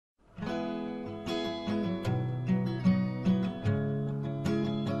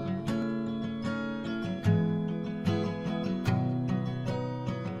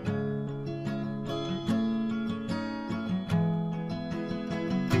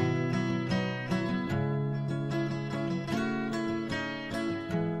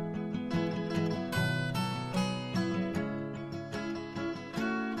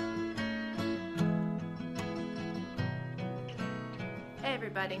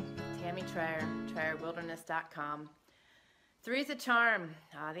everybody. Tammy Trayer, TrayerWilderness.com. Three's a charm.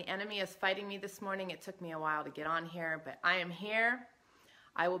 The enemy is fighting me this morning. It took me a while to get on here, but I am here.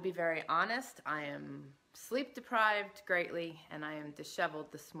 I will be very honest. I am sleep deprived greatly, and I am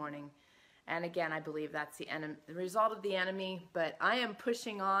disheveled this morning. And again, I believe that's the result of the enemy, but I am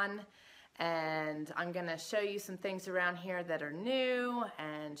pushing on, and I'm going to show you some things around here that are new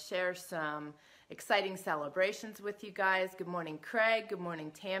and share some exciting celebrations with you guys. Good morning, Craig. Good morning,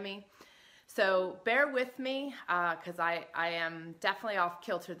 Tammy. So bear with me because I am definitely off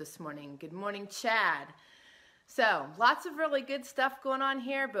kilter this morning. Good morning, Chad. So lots of really good stuff going on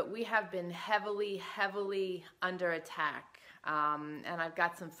here, but we have been heavily under attack. And I've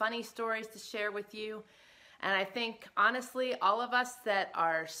got some funny stories to share with you. And I think, honestly, all of us that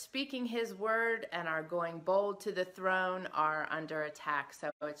are speaking His word and are going bold to the throne are under attack.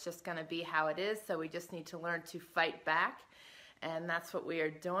 So it's just going to be how it is. So we just need to learn to fight back. And that's what we are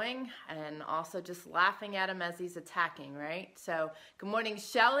doing. And also just laughing at him as he's attacking, right? So good morning,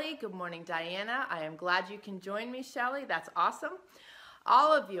 Shelly. Good morning, Diana. I am glad you can join me, Shelly. That's awesome.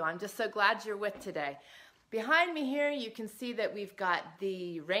 All of you, I'm just so glad you're with today. Behind me here, you can see that we've got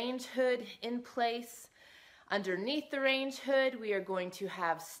the range hood in place. Underneath the range hood, we are going to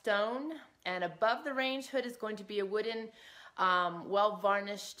have stone, and above the range hood is going to be a wooden,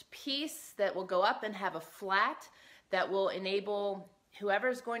 well-varnished piece that will go up and have a flat that will enable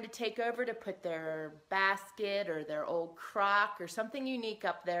whoever's going to take over to put their basket or their old crock or something unique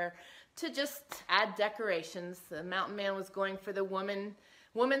up there to just add decorations. The mountain man was going for the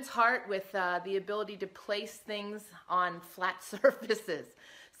woman's heart with the ability to place things on flat surfaces.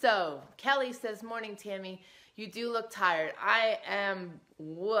 So Kelly says, morning, Tammy. You do look tired. I am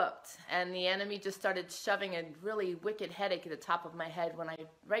whooped. And the enemy just started shoving a really wicked headache at the top of my head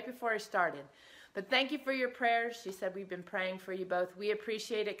right before I started. But thank you for your prayers. She said we've been praying for you both. We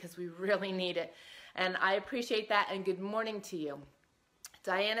appreciate it because we really need it. And I appreciate that, and good morning to you.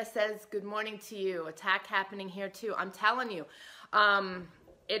 Diana says, good morning to you. Attack happening here too. I'm telling you,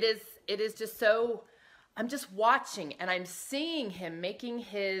 it is just so, I'm just watching and I'm seeing him making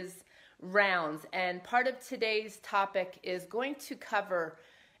his rounds, and part of today's topic is going to cover,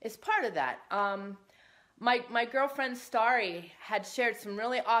 is part of that. My girlfriend Starry had shared some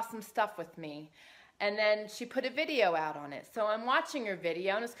really awesome stuff with me, and then she put a video out on it. So I'm watching her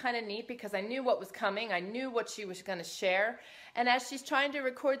video, and it's kind of neat because I knew what was coming. I knew what she was going to share. And as she's trying to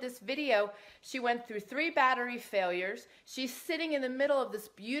record this video, she went through 3 battery failures. She's sitting in the middle of this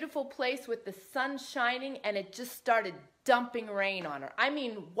beautiful place with the sun shining, and it just started dumping rain on her. I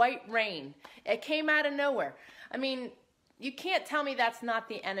mean, white rain. It came out of nowhere. I mean, you can't tell me that's not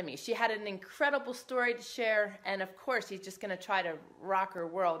the enemy. She had an incredible story to share, and of course, he's just going to try to rock her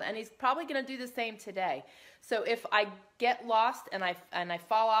world, and he's probably going to do the same today. So if I get lost and I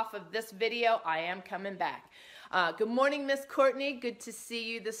fall off of this video, I am coming back. Good morning, Miss Courtney. Good to see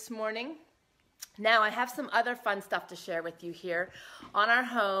you this morning. Now, I have some other fun stuff to share with you here on our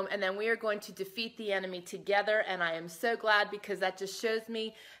home, and then we are going to defeat the enemy together, and I am so glad because that just shows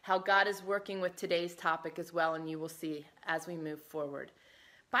me how God is working with today's topic as well, and you will see as we move forward.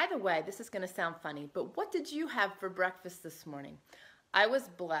 By the way, this is going to sound funny, but what did you have for breakfast this morning? I was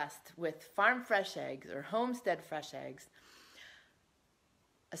blessed with farm fresh eggs or homestead fresh eggs,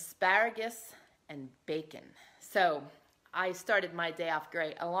 asparagus, and bacon. So I started my day off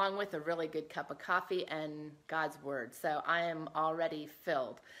great, along with a really good cup of coffee and God's word. So I am already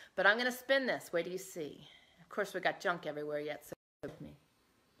filled. But I'm going to spin this. Wait till you see. Of course, we got junk everywhere yet, so with me.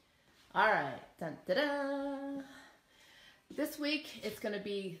 All right. Dun, da, da. This week, it's going to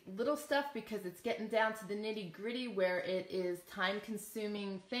be little stuff because it's getting down to the nitty-gritty where it is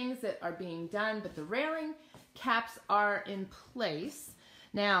time-consuming things that are being done, but the railing caps are in place.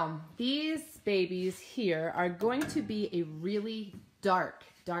 Now, these babies here are going to be a really dark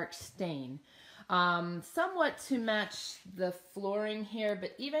stain, somewhat to match the flooring here,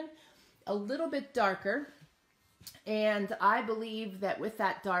 but even a little bit darker. And I believe that with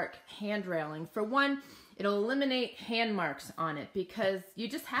that dark hand railing, for one, it'll eliminate hand marks on it because you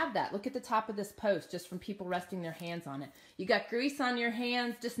just have that. Look at the top of this post just from people resting their hands on it. You got grease on your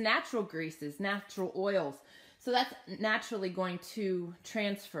hands, just natural greases, natural oils. So that's naturally going to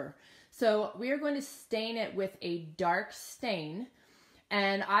transfer. So we are going to stain it with a dark stain.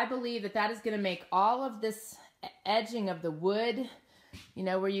 And I believe that that is going to make all of this edging of the wood, you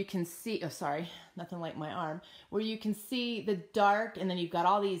know, where you can see, oh, sorry, nothing like my arm, where you can see the dark, and then you've got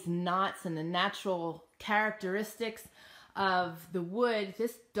all these knots and the natural characteristics of the wood.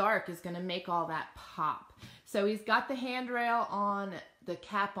 This dark is going to make all that pop. So he's got the handrail on, the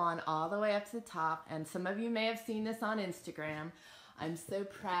cap on all the way up to the top, and some of you may have seen this on Instagram. I'm so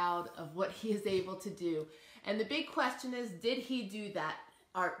proud of what he is able to do. And the big question is, did he do that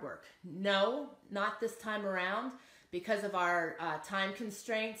artwork? No, not this time around because of our time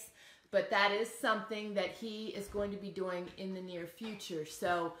constraints, but that is something that he is going to be doing in the near future.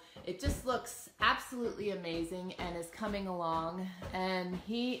 So it just looks absolutely amazing and is coming along. And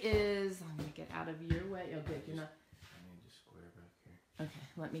he is, I'm gonna get out of your way. Oh good, you're not. I need to square back here. Okay,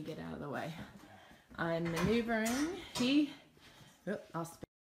 let me get out of the way. I'm maneuvering. I'll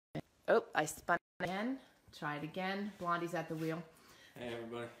spin. Oh, I spun again. Try it again. Blondie's at the wheel. Hey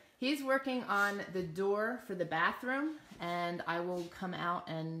everybody. He's working on the door for the bathroom, and I will come out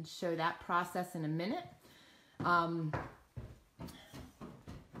and show that process in a minute. Oh,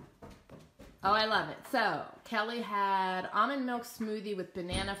 I love it. So, Kelly had almond milk smoothie with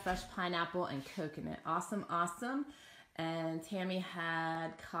banana, fresh pineapple, and coconut. Awesome, awesome. And Tammy had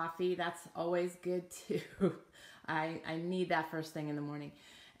coffee. That's always good too. I need that first thing in the morning.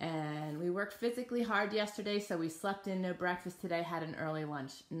 And we worked physically hard yesterday, so we slept in, no breakfast today, had an early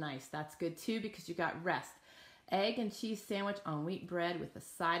lunch. Nice, that's good too because you got rest. Egg and cheese sandwich on wheat bread with a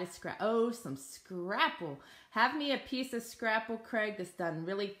side of some scrapple. Have me a piece of scrapple, Craig, that's done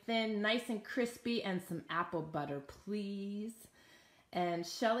really thin, nice and crispy, and some apple butter, please. And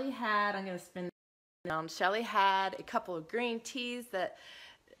Shelly had, I'm gonna spin down, Shelly had a couple of green teas that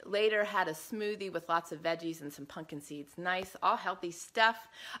later had a smoothie with lots of veggies and some pumpkin seeds. Nice, all healthy stuff.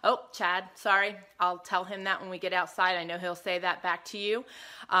 Oh, Chad, sorry. I'll tell him that when we get outside. I know he'll say that back to you.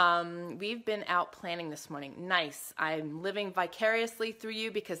 We've been out planting this morning. Nice. I'm living vicariously through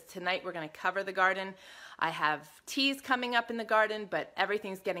you because tonight we're going to cover the garden. I have teas coming up in the garden, but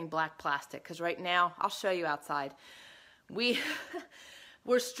everything's getting black plastic because right now, I'll show you outside.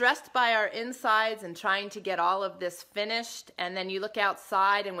 We're stressed by our insides and trying to get all of this finished, and then you look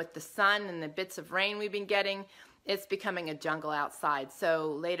outside and with the sun and the bits of rain we've been getting, it's becoming a jungle outside.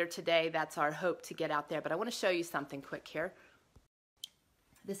 So later today, that's our hope to get out there. But I want to show you something quick here.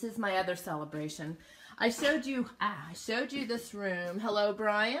 This is my other celebration. I showed you this room. Hello,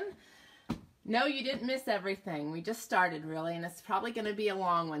 Brian. No, you didn't miss everything. We just started really, and it's probably going to be a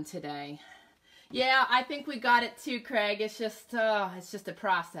long one today. Yeah, I think we got it too, Craig. It's just a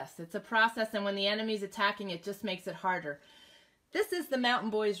process. It's a process, and when the enemy's attacking, it just makes it harder. This is the Mountain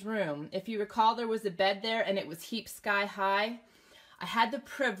Boy's room. If you recall, there was a bed there, and it was heaped sky high. I had the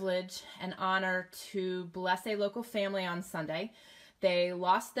privilege and honor to bless a local family on Sunday. They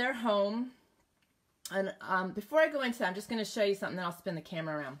lost their home, and before I go into that, I'm just going to show you something, then I'll spin the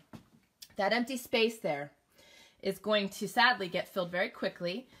camera around. That empty space there is going to sadly get filled very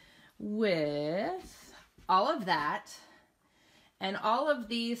quickly with all of that and all of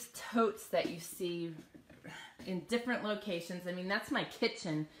these totes that you see in different locations. I mean, that's my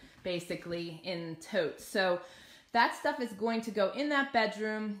kitchen basically in totes. So that stuff is going to go in that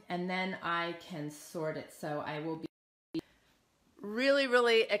bedroom and then I can sort it. So I will be really,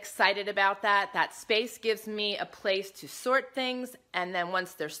 really excited about that. That space gives me a place to sort things, and then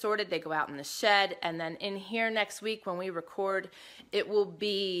once they're sorted, they go out in the shed, and then in here next week when we record, it will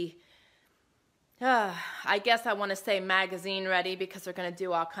be I guess I want to say magazine ready because they're going to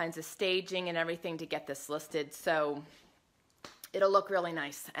do all kinds of staging and everything to get this listed. So it'll look really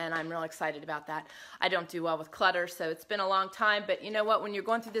nice, and I'm real excited about that. I don't do well with clutter, so it's been a long time. But you know what? When you're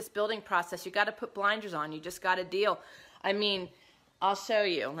going through this building process, you got to put blinders on. You just got to deal. I mean, I'll show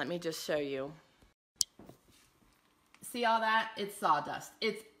you. Let me just show you. See all that? It's sawdust.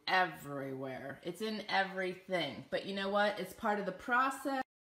 It's everywhere. It's in everything. But you know what? It's part of the process.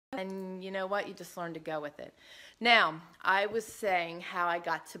 And you know what? You just learn to go with it. Now, I was saying how I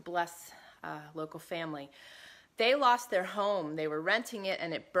got to bless a local family. They lost their home. They were renting it,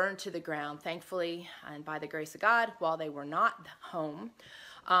 and it burned to the ground, thankfully, and by the grace of God, while they were not home.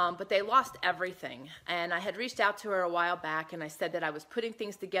 But they lost everything. And I had reached out to her a while back, and I said that I was putting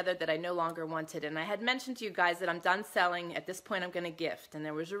things together that I no longer wanted. And I had mentioned to you guys that I'm done selling. At this point, I'm going to gift. And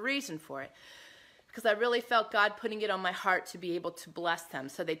there was a reason for it, because I really felt God putting it on my heart to be able to bless them.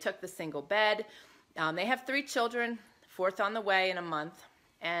 So they took the single bed. They have 3 children, 4th on the way in a month.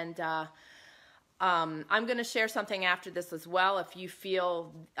 And I'm going to share something after this as well. If you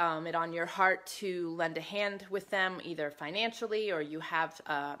feel it on your heart to lend a hand with them, either financially or you have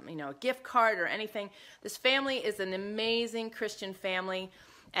a gift card or anything. This family is an amazing Christian family.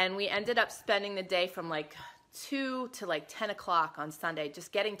 And we ended up spending the day from like 2 to like 10 o'clock on Sunday,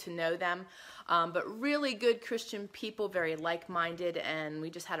 just getting to know them. But really good Christian people, very like-minded, and we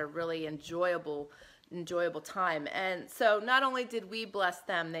just had a really enjoyable time. And so not only did we bless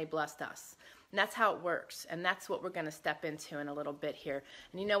them, they blessed us. And that's how it works. And that's what we're going to step into in a little bit here.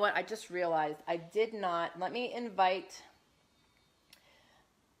 And you know what? I just realized I did not. Let me invite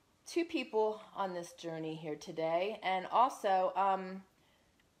two people on this journey here today, and also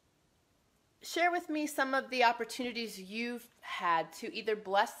share with me some of the opportunities you've had to either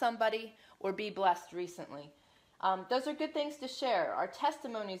bless somebody or be blessed recently. Those are good things to share. Our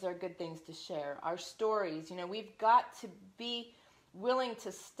testimonies are good things to share. Our stories, you know, we've got to be willing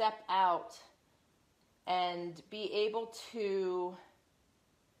to step out and be able to...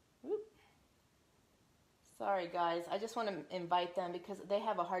 Sorry guys, I just want to invite them because they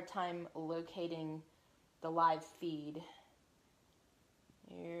have a hard time locating the live feed.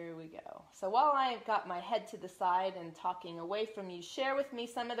 Here we go. So while I've got my head to the side and talking away from you, share with me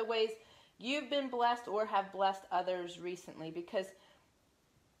some of the ways you've been blessed or have blessed others recently, because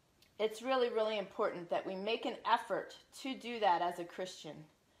it's really, really important that we make an effort to do that as a Christian.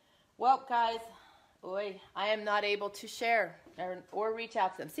 Well, guys, I am not able to share or reach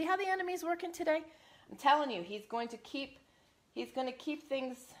out to them. See how the enemy's working today? I'm telling you, he's going to keep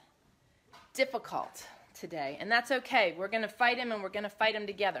things difficult today, and that's okay. We're going to fight him, and we're going to fight him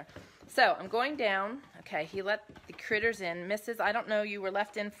together. So I'm going down. Okay, he let the critters in. Mrs., I don't know, you were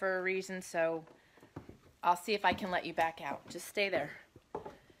left in for a reason, so I'll see if I can let you back out. Just stay there.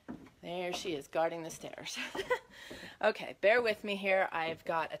 There she is, guarding the stairs. Okay, bear with me here. I've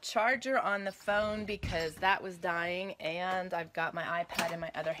got a charger on the phone because that was dying, and I've got my iPad in my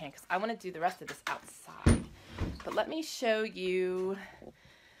other hand because I want to do the rest of this outside. But let me show you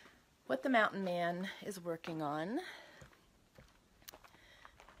what the mountain man is working on.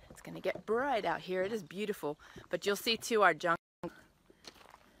 It's going to get bright out here. It is beautiful. But you'll see, too, our jungle.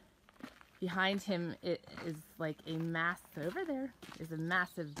 Behind him, it is like a mass. Over there is a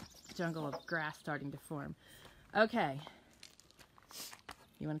massive jungle of grass starting to form. Okay.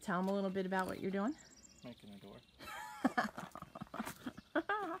 You want to tell him a little bit about what you're doing? Making a door.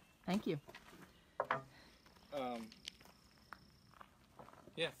 Thank you.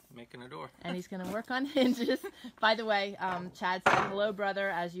 Yeah, making a door. And he's going to work on hinges. By the way, Chad said hello, brother,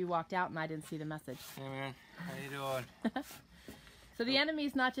 as you walked out, and I didn't see the message. Hey, man. How you doing? So the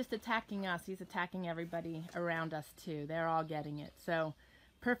enemy's not just attacking us, he's attacking everybody around us, too. They're all getting it. So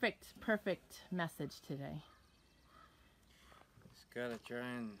perfect message today. Just gotta try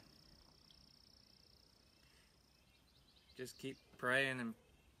and just keep praying and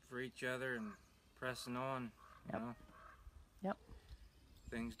for each other and pressing on, you know? Yep.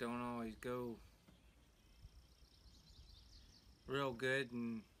 Things don't always go real good,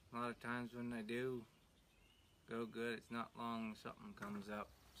 and a lot of times when they do go good, it's not long something comes up.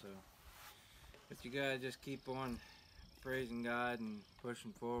 So, but you gotta just keep on praising God and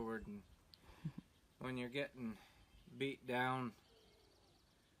pushing forward. And when you're getting beat down,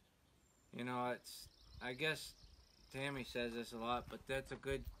 you know, it's, I guess Tammy says this a lot, but that's a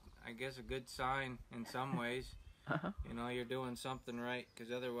good, I guess, a good sign in some ways. You know, you're doing something right,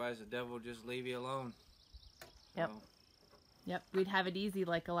 because otherwise the devil will just leave you alone. Yep. So. Yep. We'd have it easy,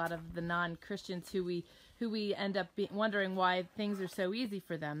 like a lot of the non-Christians who we end up wondering why things are so easy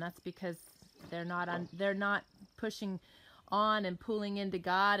for them. That's because they're not pushing on and pulling into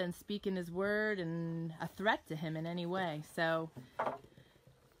God and speaking His word and a threat to Him in any way. So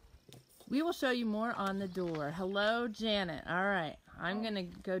we will show you more on the door. Hello, Janet. All right. I'm going to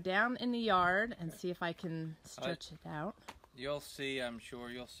go down in the yard and see if I can stretch it out. You'll see, I'm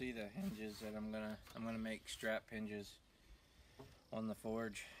sure you'll see the hinges that I'm gonna make strap hinges on the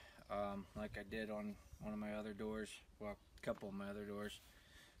forge, like I did on one of my other doors, well, a couple of my other doors.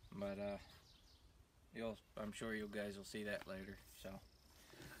 But I'm sure you guys will see that later. So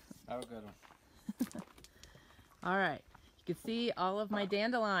have a good one. All right. You can see all of my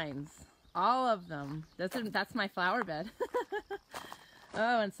dandelions. All of them. That's my flower bed.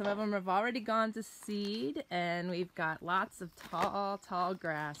 Oh, and some of them have already gone to seed, and we've got lots of tall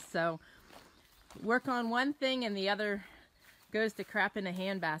grass. So work on one thing and the other goes to crap in a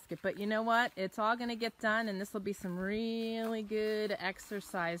handbasket. But you know what? It's all going to get done, and this will be some really good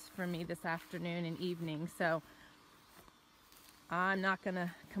exercise for me this afternoon and evening. So I'm not going to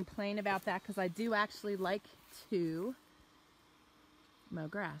complain about that because I do actually like to mow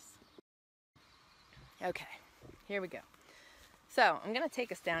grass. Okay, here we go. So I'm going to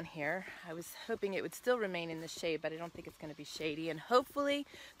take us down here. I was hoping it would still remain in the shade, but I don't think it's going to be shady. And hopefully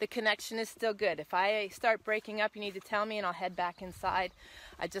the connection is still good. If I start breaking up, you need to tell me and I'll head back inside.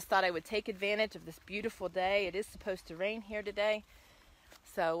 I just thought I would take advantage of this beautiful day. It is supposed to rain here today,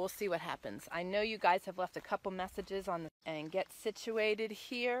 so we'll see what happens. I know you guys have left a couple messages on and get situated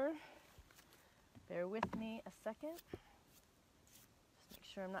here. Bear with me a second.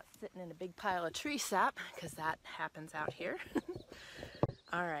 Sure I'm not sitting in a big pile of tree sap, because that happens out here.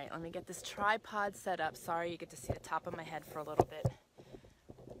 All right, let me get this tripod set up. Sorry, you get to see the top of my head for a little bit.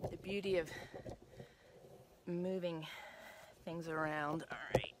 The beauty of moving things around. All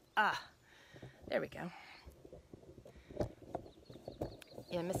right. There we go.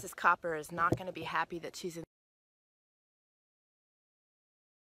 Yeah, Mrs. Copper is not going to be happy that she's in.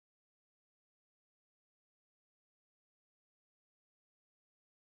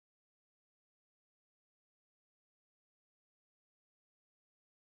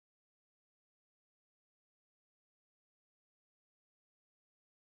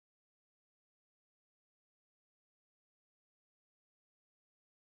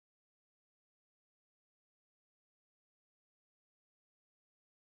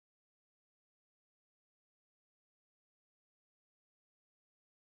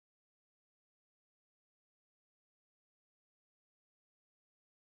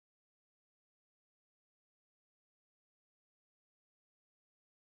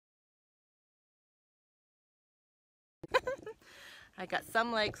 I got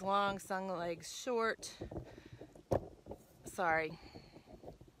some legs long, some legs short. Sorry.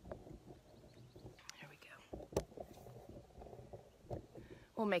 Here we go.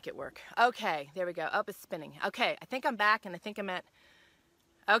 We'll make it work. Okay, there we go. Oh, it's spinning. Okay, I think I'm back, and I think I'm at...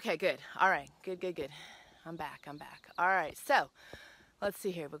 Okay, good. All right, good. I'm back. All right, so let's see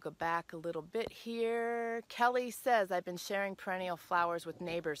here. We'll go back a little bit here. Kelly says, I've been sharing perennial flowers with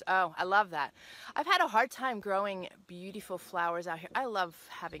neighbors. Oh, I love that. I've had a hard time growing beautiful flowers out here. I love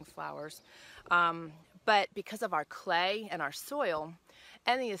having flowers. But because of our clay and our soil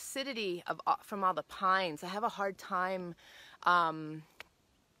and the acidity from all the pines, I have a hard time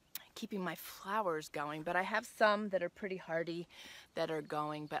keeping my flowers going. But I have some that are pretty hardy that are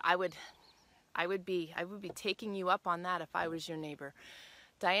going. But I would be taking you up on that if I was your neighbor.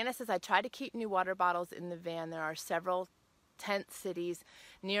 Diana says, I try to keep new water bottles in the van. There are several tent cities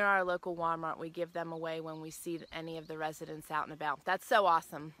near our local Walmart. We give them away when we see any of the residents out and about. That's so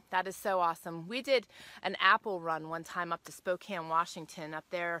awesome. That is so awesome. We did an apple run one time up to Spokane, Washington. Up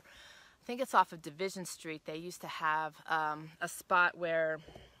there, I think it's off of Division Street. They used to have a spot where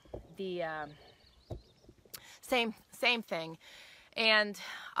the same thing. And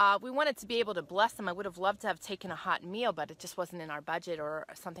we wanted to be able to bless them. I would have loved to have taken a hot meal, but it just wasn't in our budget or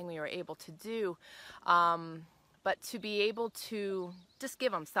something we were able to do. But to be able to just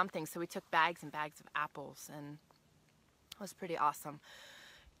give them something. So we took bags and bags of apples, and it was pretty awesome.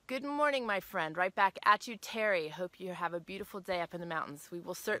 Good morning, my friend. Right back at you, Terry. Hope you have a beautiful day up in the mountains. We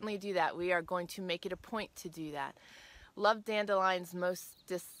will certainly do that. We are going to make it a point to do that. Love dandelions, most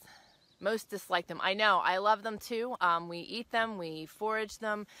dislike them. I know, I love them too. We eat them, we forage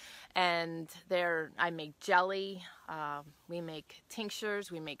them, and I make jelly, we make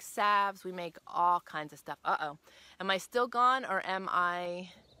tinctures, we make salves, we make all kinds of stuff. Am I still gone, or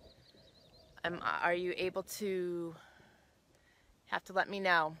are you able to, have to let me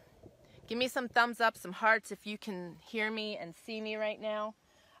know. Give me some thumbs up, some hearts if you can hear me and see me right now,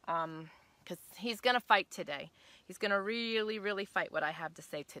 because he's gonna fight today. He's going to really fight what I have to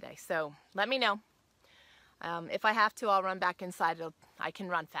say today. So let me know. If I have to, I'll run back inside. I can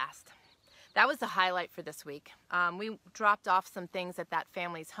run fast. That was the highlight for this week. We dropped off some things at that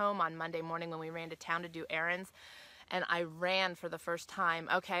family's home on Monday morning when we ran to town to do errands. And I ran for the first time.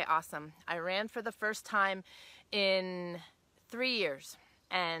 Okay, awesome. I ran for the first time in 3 years.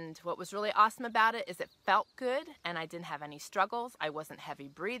 And what was really awesome about it is it felt good and I didn't have any struggles. I wasn't heavy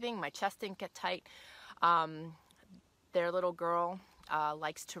breathing. My chest didn't get tight. Their little girl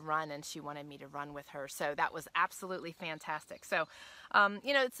likes to run, and she wanted me to run with her. So that was absolutely fantastic. So,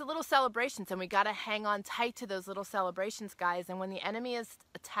 you know, it's a little celebrations, and we got to hang on tight to those little celebrations, guys. And when the enemy is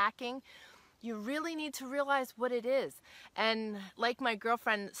attacking, you really need to realize what it is. And like my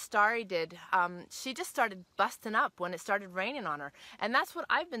girlfriend Starry did, she just started busting up when it started raining on her. And that's what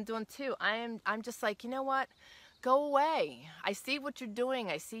I've been doing too. I'm just like, you know what? Go away. I see what you're doing.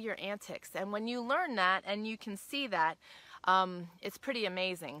 I see your antics. And when you learn that and you can see that, it's pretty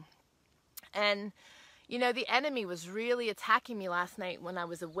amazing. And, you know, the enemy was really attacking me last night when I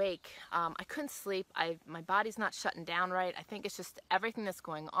was awake. I couldn't sleep. My body's not shutting down right. I think it's just everything that's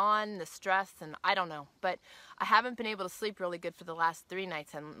going on, the stress, and I don't know. But I haven't been able to sleep really good for the last 3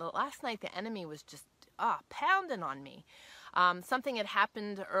 nights. And the last night, the enemy was just pounding on me. Something had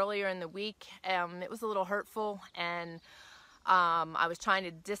happened earlier in the week. It was a little hurtful, and I was trying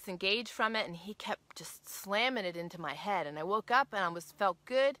to disengage from it, and he kept just slamming it into my head. And I woke up, and I felt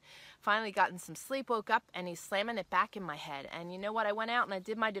good. Finally gotten some sleep, woke up, and he's slamming it back in my head. And you know what? I went out and I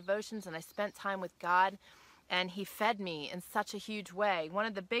did my devotions, and I spent time with God, and he fed me in such a huge way. One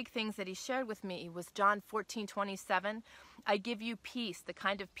of the big things that he shared with me was John 14:27. I give you peace, the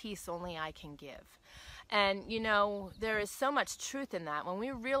kind of peace only I can give. And, you know, there is so much truth in that. When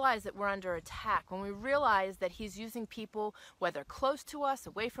we realize that we're under attack, when we realize that he's using people, whether close to us,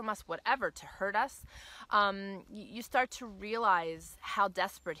 away from us, whatever, to hurt us, you start to realize how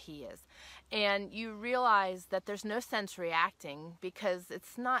desperate he is. And you realize that there's no sense reacting, because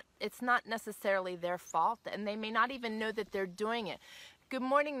it's not necessarily their fault, and they may not even know that they're doing it. Good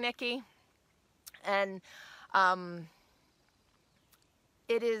morning, Nikki. And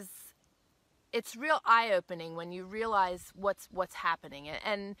it's real eye-opening when you realize what's happening.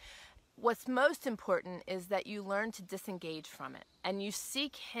 And what's most important is that you learn to disengage from it. And you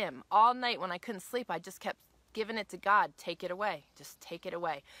seek him. All night when I couldn't sleep, I just kept giving it to God. Take it away. Just take it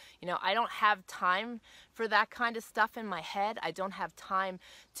away. You know, I don't have time for that kind of stuff in my head. I don't have time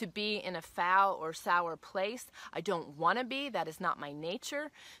to be in a foul or sour place. I don't want to be. That is not my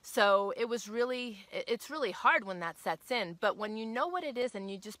nature. So it's really hard when that sets in. But when you know what it is and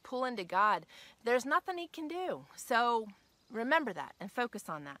you just pull into God, there's nothing he can do. So remember that and focus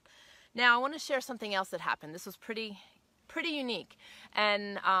on that. Now, I want to share something else that happened. This was pretty unique.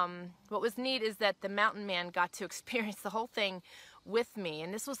 And what was neat is that the mountain man got to experience the whole thing with me.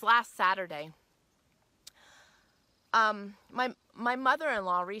 And this was last Saturday. My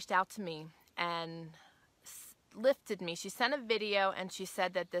mother-in-law reached out to me and lifted me. She sent a video, and she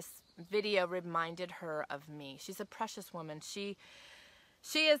said that this video reminded her of me. She's a precious woman. She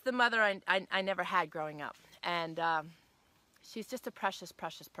is the mother I never had growing up. And she's just a precious,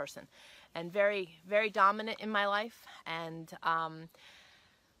 precious person, and very, very dominant in my life. And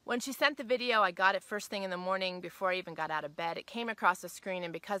when she sent the video, I got it first thing in the morning before I even got out of bed. It came across the screen,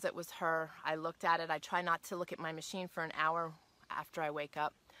 and because it was her, I looked at it. I try not to look at my machine for an hour after I wake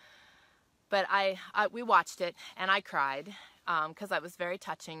up. But we watched it, and I cried because it was very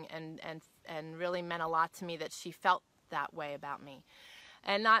touching and really meant a lot to me that she felt that way about me.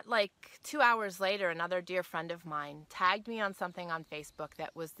 And not like 2 hours later, another dear friend of mine tagged me on something on Facebook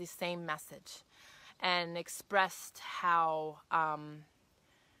that was the same message, and expressed how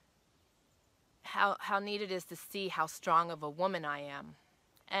neat it is to see how strong of a woman I am.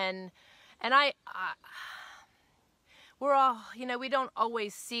 And we're all, you know, we don't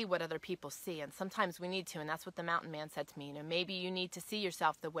always see what other people see, and sometimes we need to, and that's what the mountain man said to me. You know, maybe you need to see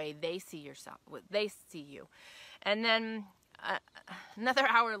yourself the way they see yourself, they see you. And then another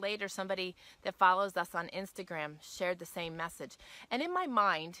hour later, somebody that follows us on Instagram shared the same message. And in my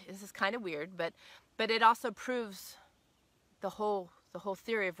mind, this is kind of weird, but it also proves the whole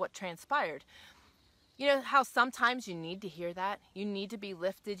theory of what transpired. You know how sometimes you need to hear that? You need to be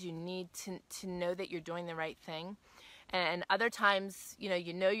lifted. You need to know that you're doing the right thing. And other times, you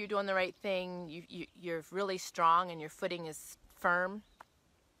know you're doing the right thing. You're really strong and your footing is firm.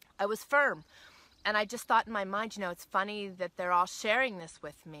 I was firm. And I just thought in my mind, you know, it's funny that they're all sharing this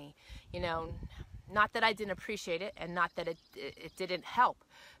with me. You know, not that I didn't appreciate it, and not that it didn't help,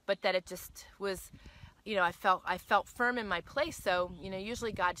 but that it just was, you know, I felt firm in my place. So, you know,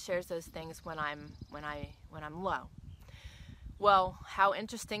 usually God shares those things when I'm low. Well, how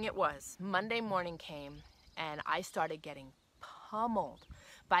interesting it was. Monday morning came, and I started getting pummeled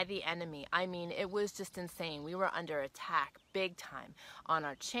by the enemy. I mean, it was just insane. We were under attack big time on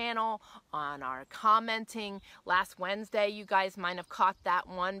our channel, on our commenting. Last Wednesday, you guys might have caught that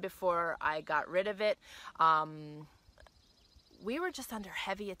one before I got rid of it. We were just under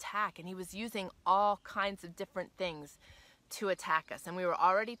heavy attack, and he was using all kinds of different things to attack us. And we were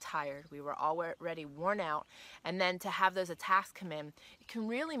already tired. We were already worn out. And then to have those attacks come in, it can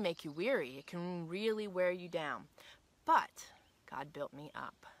really make you weary. It can really wear you down. But God built me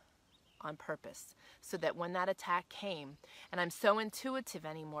up on purpose so that when that attack came, and I'm so intuitive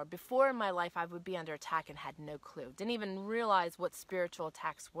anymore. Before in my life, I would be under attack and had no clue. Didn't even realize what spiritual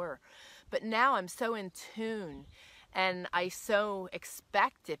attacks were. But now I'm so in tune, and I so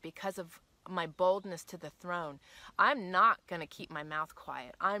expect it because of my boldness to the throne. I'm not going to keep my mouth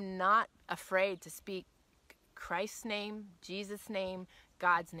quiet. I'm not afraid to speak Christ's name, Jesus' name,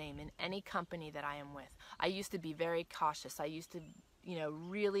 God's name in any company that I am with. I used to be very cautious. I used to, you know,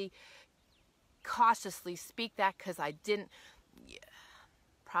 really cautiously speak that because I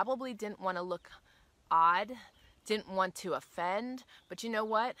probably didn't want to look odd, didn't want to offend. But you know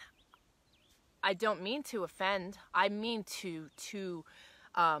what? I don't mean to offend. I mean to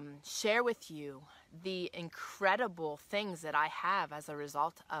share with you the incredible things that I have as a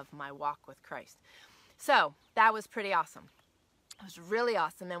result of my walk with Christ. So that was pretty awesome. It was really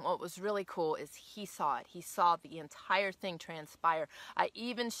awesome, and what was really cool is he saw it. He saw the entire thing transpire. I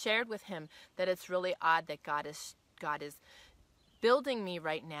even shared with him that it's really odd that God is building me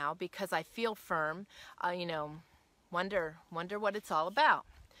right now because I feel firm. You know, wonder what it's all about.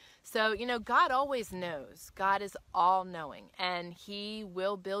 So, you know, God always knows. God is all-knowing, and he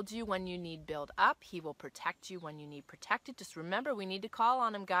will build you when you need build up. He will protect you when you need protected. Just remember, we need to call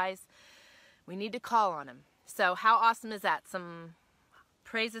on him, guys. We need to call on him. So how awesome is that? Some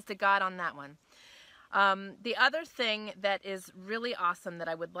praises to God on that one. The other thing that is really awesome that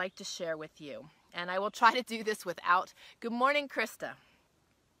I would like to share with you, and I will try to do this without, good morning, Krista,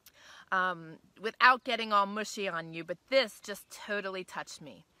 without getting all mushy on you, but this just totally touched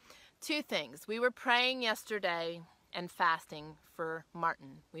me. Two things. We were praying yesterday and fasting for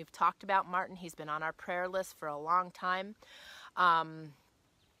Martin. We've talked about Martin. He's been on our prayer list for a long time.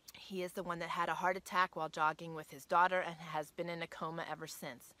 He is the one that had a heart attack while jogging with his daughter and has been in a coma ever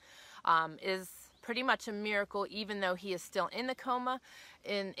since. Is pretty much a miracle, even though he is still in the coma,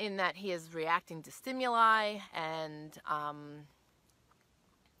 in that he is reacting to stimuli, and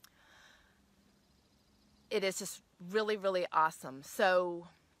it is just really, really awesome. So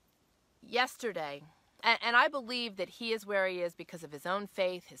yesterday, and I believe that he is where he is because of his own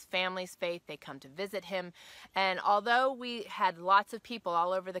faith, his family's faith. They come to visit him. And although we had lots of people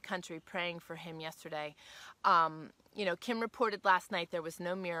all over the country praying for him yesterday, you know, Kim reported last night there was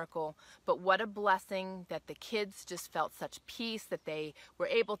no miracle, but what a blessing that the kids just felt such peace, that they were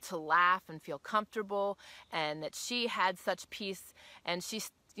able to laugh and feel comfortable, and that she had such peace, and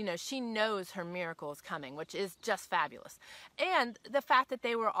you know, she knows her miracle is coming, which is just fabulous. And the fact that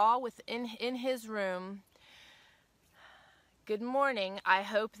they were all in his room. Good morning. I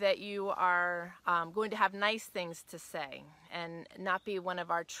hope that you are going to have nice things to say and not be one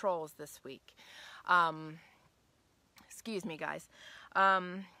of our trolls this week. Excuse me, guys.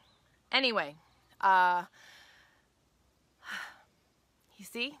 Anyway, you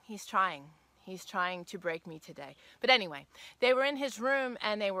see, he's trying. He's trying to break me today. But anyway, they were in his room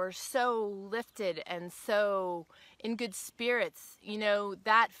and they were so lifted and so in good spirits. You know,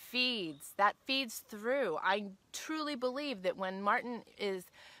 that feeds through. I truly believe that when Martin is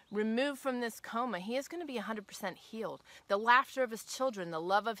removed from this coma, he is going to be 100% healed. The laughter of his children, the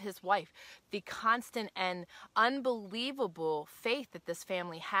love of his wife, the constant and unbelievable faith that this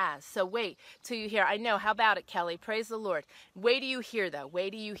family has. So wait till you hear. I know. How about it, Kelly? Praise the Lord. Wait till you hear, though.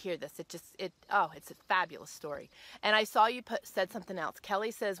 Wait till you hear this. It's a fabulous story. And I saw you said something else.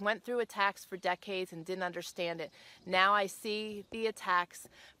 Kelly says, went through attacks for decades and didn't understand it. Now I see the attacks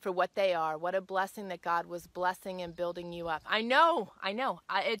for what they are. What a blessing that God was blessing and building you up. I know.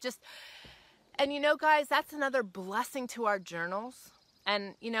 And you know, guys, that's another blessing to our journals.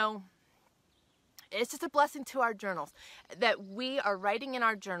 And, you know, it's just a blessing to our journals that we are writing in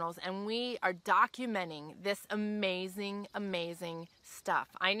our journals and we are documenting this amazing, amazing stuff.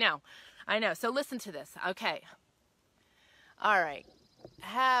 I know. So listen to this. Okay. All right.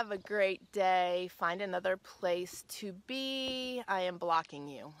 Have a great day. Find another place to be. I am blocking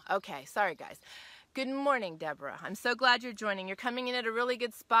you. Okay. Sorry, guys. Good morning, Deborah. I'm so glad you're joining. You're coming in at a really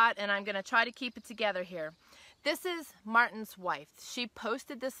good spot, and I'm going to try to keep it together here. This is Martin's wife. She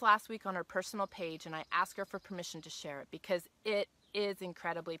posted this last week on her personal page, and I asked her for permission to share it because it is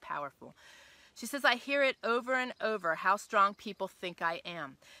incredibly powerful. She says, I hear it over and over how strong people think I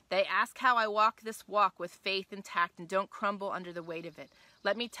am. They ask how I walk this walk with faith intact and don't crumble under the weight of it.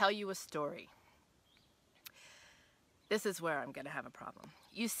 Let me tell you a story. This is where I'm going to have a problem.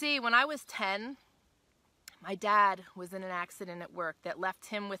 You see, when I was 10, my dad was in an accident at work that left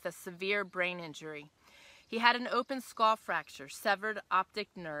him with a severe brain injury. He had an open skull fracture, severed optic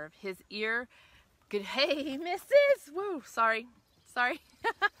nerve, his ear... Hey, missus! Woo, sorry.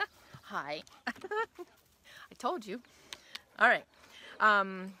 Hi. I told you. All right.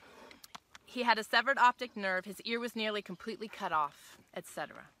 He had a severed optic nerve, his ear was nearly completely cut off,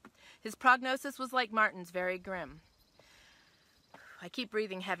 etc. His prognosis was like Martin's, very grim. I keep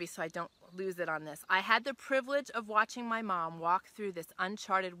breathing heavy so I don't lose it on this. I had the privilege of watching my mom walk through this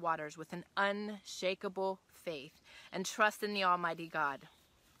uncharted waters with an unshakable faith and trust in the Almighty God.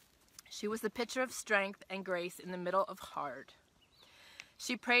 She was the picture of strength and grace in the middle of hard.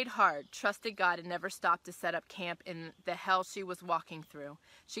 She prayed hard, trusted God, and never stopped to set up camp in the hell she was walking through.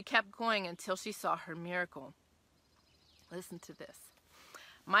 She kept going until she saw her miracle. Listen to this.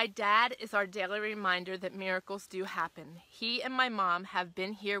 My dad is our daily reminder that miracles do happen. He and my mom have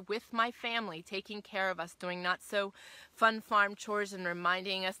been here with my family, taking care of us, doing not so fun farm chores and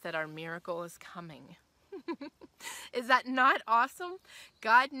reminding us that our miracle is coming. Is that not awesome?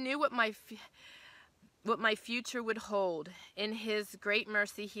 God knew what my future would hold. In his great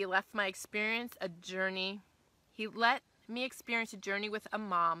mercy, he left my experience a journey. He let me experience a journey with a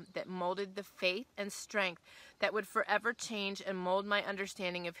mom that molded the faith and strength that would forever change and mold my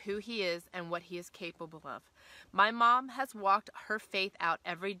understanding of who he is and what he is capable of. My mom has walked her faith out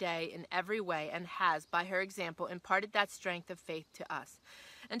every day in every way and has, by her example, imparted that strength of faith to us.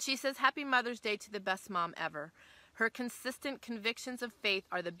 And she says, Happy Mother's Day to the best mom ever. Her consistent convictions of faith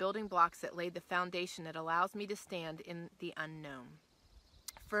are the building blocks that laid the foundation that allows me to stand in the unknown,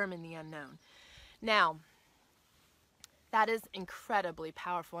 firm in the unknown. Now, that is incredibly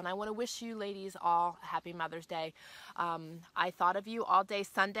powerful, and I want to wish you ladies all a happy Mother's Day. I thought of you all day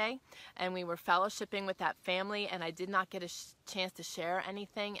Sunday, and we were fellowshipping with that family, and I did not get a chance to share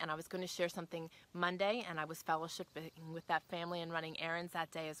anything, and I was going to share something Monday, and I was fellowshipping with that family and running errands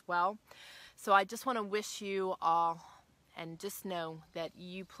that day as well. So I just want to wish you all, and just know that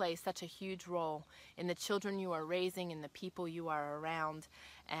you play such a huge role in the children you are raising and the people you are around.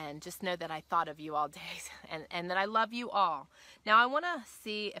 And just know that I thought of you all day and that I love you all. Now I want to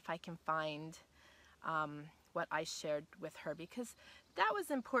see if I can find what I shared with her, because that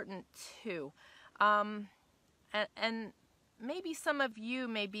was important too. And maybe some of you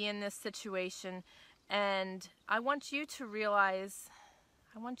may be in this situation, and I want you to realize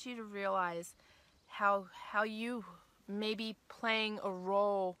how you may be playing a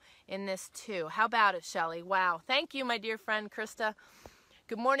role in this too. How about it, Shelley? Wow. Thank you, my dear friend Krista.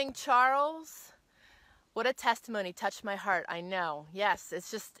 Good morning, Charles. What a testimony. Touched my heart. I know. Yes,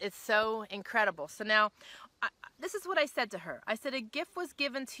 it's so incredible. So now, this is what I said to her. I said, a gift was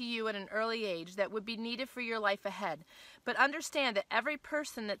given to you at an early age that would be needed for your life ahead. But understand that every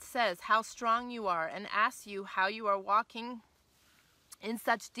person that says how strong you are and asks you how you are walking in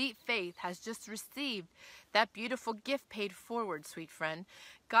such deep faith has just received that beautiful gift paid forward, sweet friend.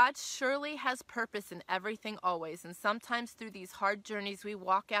 God surely has purpose in everything always, and sometimes through these hard journeys we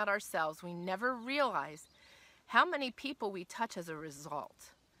walk out ourselves, we never realize how many people we touch as a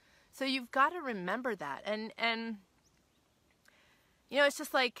result. So you've got to remember that. And you know, it's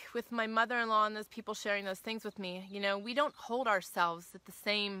just like with my mother-in-law and those people sharing those things with me, you know, we don't hold ourselves at the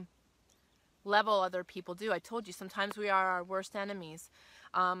same level other people do. I told you, sometimes we are our worst enemies.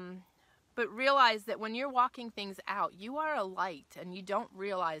 But realize that when you're walking things out, you are a light, and you don't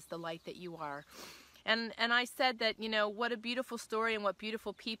realize the light that you are. And I said that, you know, what a beautiful story and what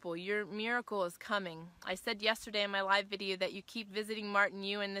beautiful people. Your miracle is coming. I said yesterday in my live video that you keep visiting Martin,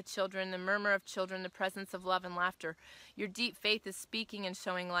 you and the children, the murmur of children, the presence of love and laughter. Your deep faith is speaking and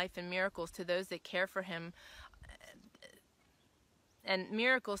showing life and miracles to those that care for him. And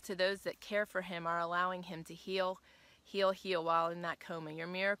miracles to those that care for him are allowing him to heal while in that coma. Your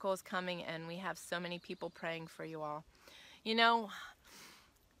miracle is coming, and we have so many people praying for you all. You know,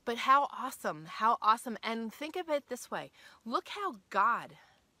 but how awesome, and think of it this way. Look how God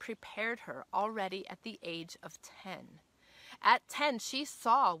prepared her already at the age of 10. At 10, she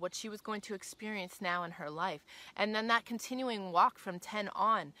saw what she was going to experience now in her life. And then that continuing walk from 10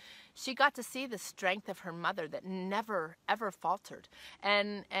 on, she got to see the strength of her mother that never, ever faltered.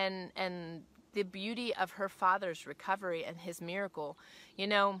 And the beauty of her father's recovery and his miracle. You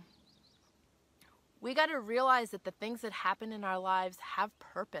know, we got to realize that the things that happen in our lives have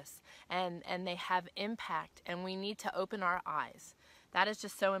purpose, and they have impact, and we need to open our eyes. That is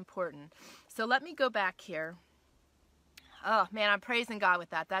just so important. So let me go back here. Oh man, I'm praising God with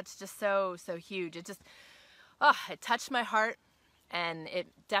that. That's just so huge. It just, it touched my heart, and it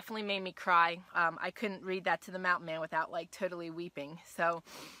definitely made me cry. I couldn't read that to the mountain man without like totally weeping. So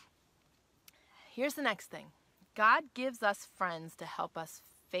here's the next thing. God gives us friends to help us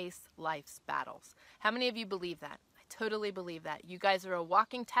face life's battles. How many of you believe that? I totally believe that. You guys are a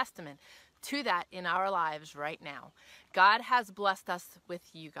walking testament to that in our lives right now. God has blessed us with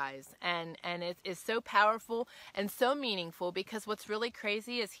you guys, and it is so powerful and so meaningful, because what's really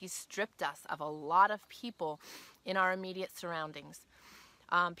crazy is He stripped us of a lot of people in our immediate surroundings.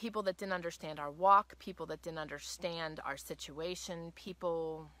 People that didn't understand our walk, people that didn't understand our situation,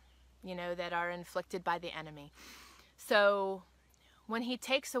 people, you know, that are inflicted by the enemy. So when He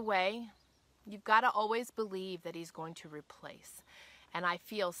takes away, you've got to always believe that He's going to replace. And I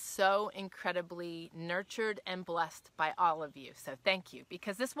feel so incredibly nurtured and blessed by all of you. So thank you,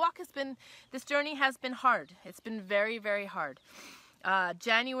 because this journey has been hard. It's been very, very hard.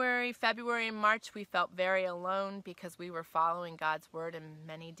 January, February, and March, we felt very alone because we were following God's word, and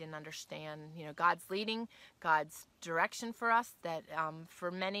many didn't understand, you know, God's leading, God's direction for us, that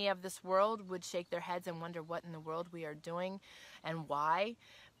for many of this world would shake their heads and wonder what in the world we are doing and why.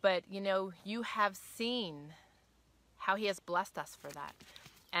 But, you know, you have seen how He has blessed us for that.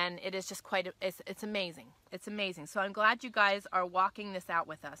 And it is just it's amazing. It's amazing. So I'm glad you guys are walking this out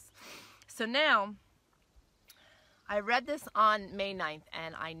with us. So now, I read this on May 9th,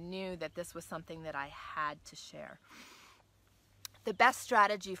 and I knew that this was something that I had to share. The best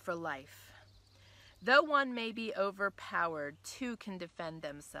strategy for life. Though one may be overpowered, two can defend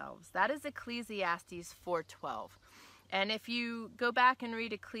themselves. That is Ecclesiastes 4:12. And if you go back and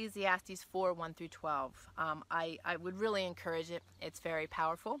read Ecclesiastes 4:1 through 12, I would really encourage it. It's very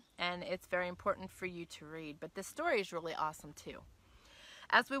powerful, and it's very important for you to read. But this story is really awesome, too.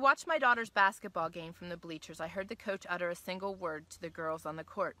 As we watched my daughter's basketball game from the bleachers, I heard the coach utter a single word to the girls on the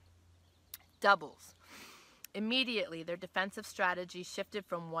court. Doubles. Immediately, their defensive strategy shifted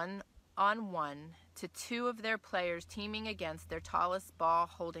from 1-on-1 to two of their players teaming against their tallest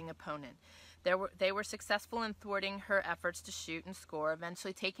ball-holding opponent. They were successful in thwarting her efforts to shoot and score,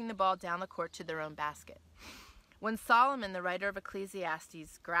 eventually taking the ball down the court to their own basket. When Solomon, the writer of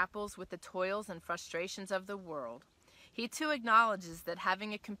Ecclesiastes, grapples with the toils and frustrations of the world, he too acknowledges that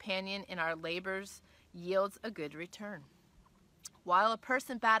having a companion in our labors yields a good return. While a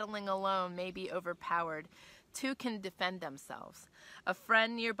person battling alone may be overpowered, two can defend themselves. A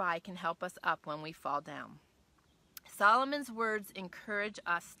friend nearby can help us up when we fall down. Solomon's words encourage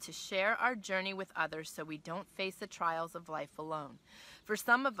us to share our journey with others so we don't face the trials of life alone. For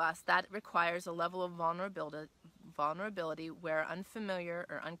some of us, that requires a level of vulnerability we're unfamiliar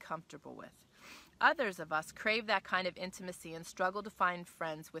or uncomfortable with. Others of us crave that kind of intimacy and struggle to find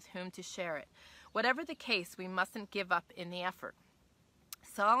friends with whom to share it. Whatever the case, we mustn't give up in the effort.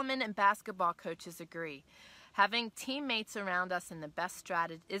 Solomon and basketball coaches agree. Having teammates around us is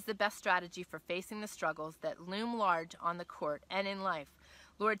the best strategy for facing the struggles that loom large on the court and in life.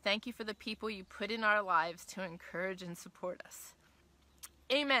 Lord, thank you for the people you put in our lives to encourage and support us.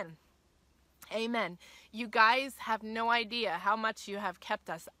 Amen. Amen. You guys have no idea how much you have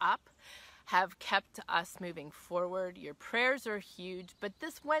kept us up, have kept us moving forward. Your prayers are huge, but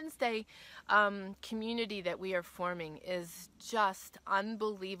this Wednesday community that we are forming is just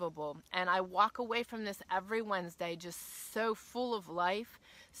unbelievable. And I walk away from this every Wednesday just so full of life,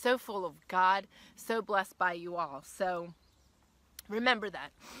 so full of God, so blessed by you all. So remember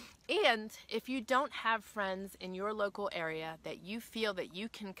that. And if you don't have friends in your local area that you feel that you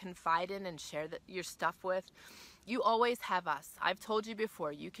can confide in and share your stuff with, you always have us. I've told you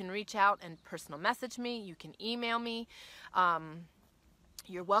before, you can reach out and personal message me. You can email me.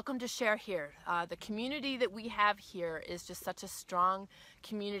 You're welcome to share here. The community that we have here is just such a strong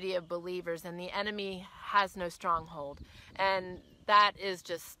community of believers, and the enemy has no stronghold. And that is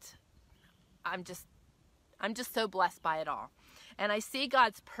just, I'm just so blessed by it all. And I see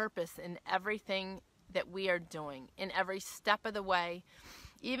God's purpose in everything that we are doing, in every step of the way.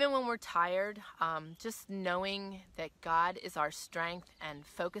 Even when we're tired, just knowing that God is our strength and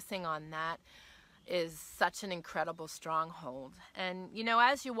focusing on that is such an incredible stronghold. And, you know,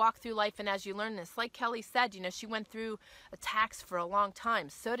 as you walk through life and as you learn this, like Kelly said, you know, she went through attacks for a long time.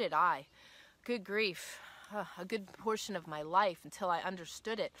 So did I. Good grief. A good portion of my life until I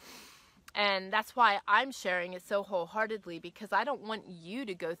understood it. And that's why I'm sharing it so wholeheartedly, because I don't want you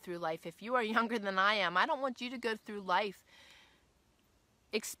to go through life. If you are younger than I am, I don't want you to go through life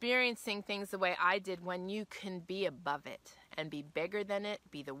experiencing things the way I did, when you can be above it and be bigger than it,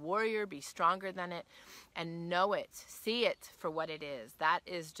 be the warrior, be stronger than it, and know it, see it for what it is. That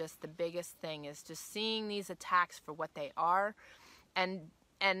is just the biggest thing, is just seeing these attacks for what they are. And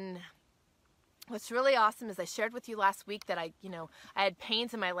what's really awesome is I shared with you last week that I had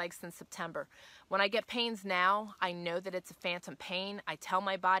pains in my legs since September. When I get pains now, I know that it's a phantom pain. I tell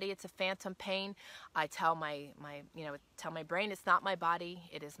my body it's a phantom pain. I tell my brain it's not my body,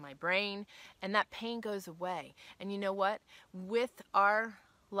 it is my brain, and that pain goes away. And you know what? With our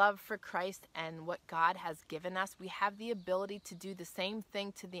love for Christ and what God has given us, we have the ability to do the same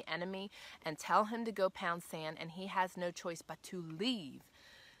thing to the enemy and tell him to go pound sand, and he has no choice but to leave.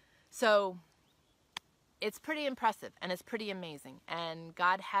 So it's pretty impressive, and it's pretty amazing. And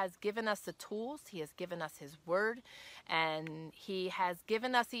God has given us the tools. He has given us his word, and he has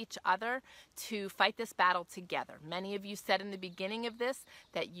given us each other to fight this battle together. Many of you said in the beginning of this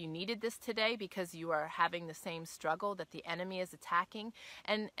that you needed this today because you are having the same struggle that the enemy is attacking.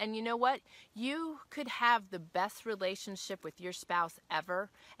 And you know what? You could have the best relationship with your spouse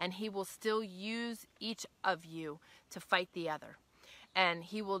ever, and he will still use each of you to fight the other. And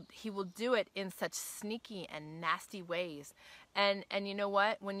he will do it in such sneaky and nasty ways. And you know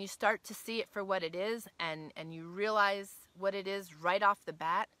what? When you start to see it for what it is, and you realize what it is right off the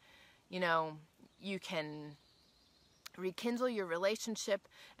bat, you know, you can rekindle your relationship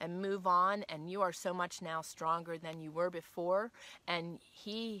and move on, and you are so much now stronger than you were before, and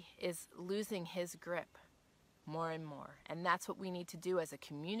he is losing his grip more and more. And that's what we need to do as a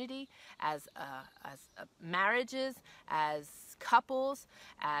community, as marriages, as couples,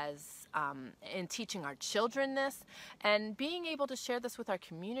 as in teaching our children this, and being able to share this with our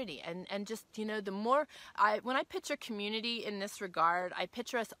community. And just, you know, the more, when I picture community in this regard, I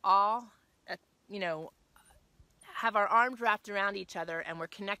picture us all, you know, have our arms wrapped around each other, and we're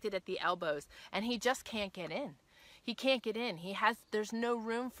connected at the elbows, and he just can't get in. He can't get in. There's no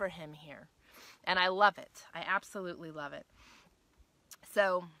room for him here. And I love it. I absolutely love it.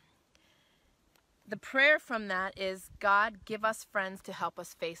 So the prayer from that is, God, give us friends to help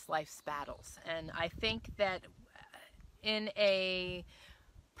us face life's battles. And I think that in a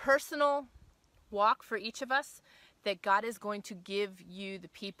personal walk for each of us, that God is going to give you the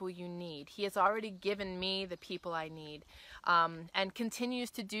people you need. He has already given me the people I need, and continues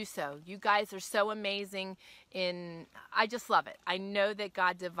to do so. You guys are so amazing. I just love it. I know that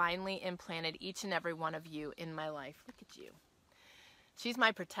God divinely implanted each and every one of you in my life. Look at you. She's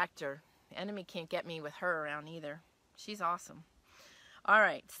my protector. The enemy can't get me with her around either. She's awesome. All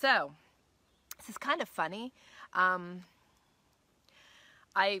right, so this is kind of funny. When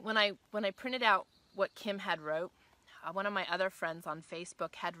I printed out what Kim had wrote, one of my other friends on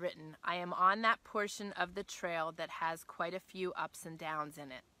Facebook had written, I am on that portion of the trail that has quite a few ups and downs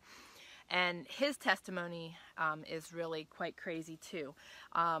in it. And his testimony is really quite crazy too.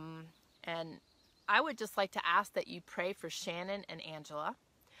 And I would just like to ask that you pray for Shannon and Angela.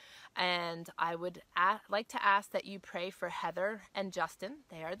 And I would like to ask that you pray for Heather and Justin.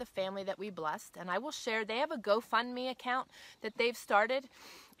 They are the family that we blessed. And I will share, they have a GoFundMe account that they've started.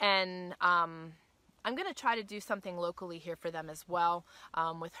 And I'm going to try to do something locally here for them as well,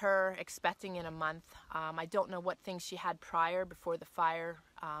 with her expecting in a month. I don't know what things she had prior, before the fire,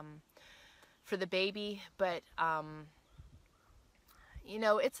 for the baby, but you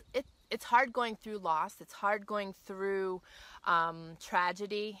know, it's hard going through loss. It's hard going through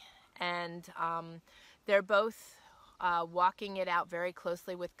tragedy, and they're both walking it out very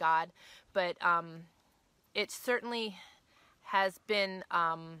closely with God, but it certainly has been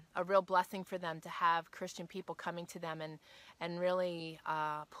a real blessing for them to have Christian people coming to them and really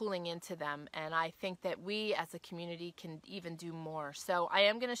pulling into them. And I think that we as a community can even do more. So I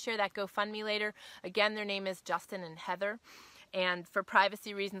am going to share that GoFundMe later. Again, their name is Justin and Heather. And for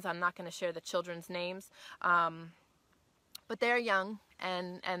privacy reasons, I'm not going to share the children's names. But they're young,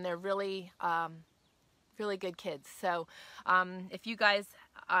 and they're really, really good kids. So if you guys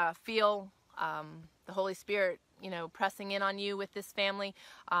feel the Holy Spirit, you know, pressing in on you with this family,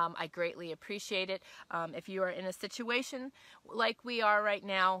 I greatly appreciate it. If you are in a situation like we are right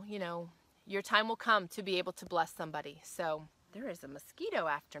now, you know, your time will come to be able to bless somebody. So there is a mosquito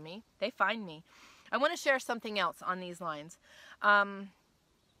after me. They find me. I want to share something else on these lines.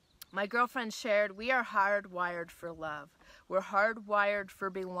 My girlfriend shared, we are hardwired for love. We're hardwired for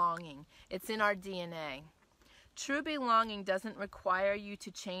belonging. It's in our DNA. True belonging doesn't require you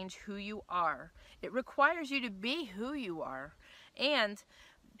to change who you are. It requires you to be who you are. And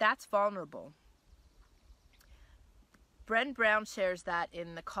that's vulnerable. Bren Brown shares that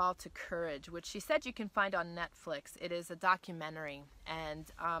in The Call to Courage, which she said you can find on Netflix. It is a documentary.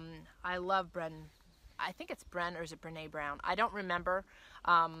 And I love Bren. I think it's Bren, or is it Brene Brown? I don't remember.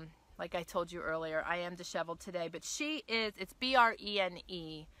 Like I told you earlier, I am disheveled today. But she is, it's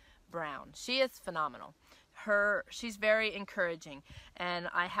B-R-E-N-E Brown. She is phenomenal. She's very encouraging, and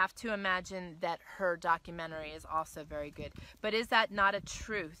I have to imagine that her documentary is also very good. But is that not a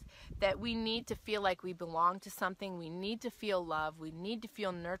truth, that we need to feel like we belong to something? We need to feel love. We need to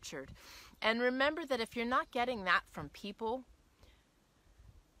feel nurtured. And remember that if you're not getting that from people,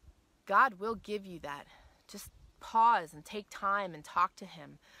 God will give you that. Just pause and take time and talk to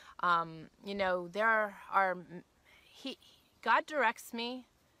him. You know, God directs me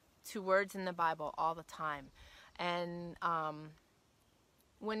to words in the Bible all the time. And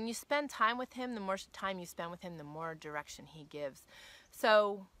when you spend time with him, the more time you spend with him, the more direction he gives.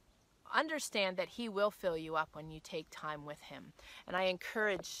 So understand that he will fill you up when you take time with him. And I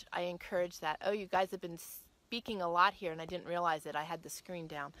encourage that. Oh, you guys have been speaking a lot here, and I didn't realize it. I had the screen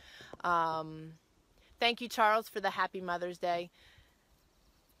down. Thank you, Charles, for the Happy Mother's Day.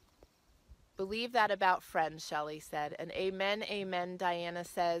 Believe that about friends, Shelley said. And amen, amen, Diana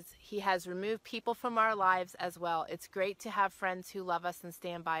says. He has removed people from our lives as well. It's great to have friends who love us and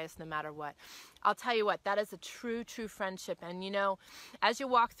stand by us no matter what. I'll tell you what, that is a true, true friendship. And you know, as you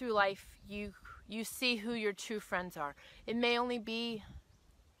walk through life, you see who your true friends are. It may only be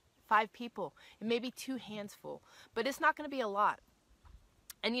 5 people. It may be 2 hands full. But it's not going to be a lot.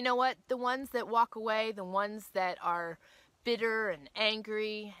 And you know what? The ones that walk away, the ones that are bitter and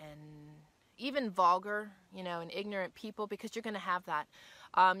angry and even vulgar, you know, and ignorant people, because you're going to have that.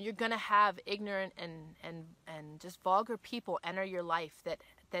 You're going to have ignorant and just vulgar people enter your life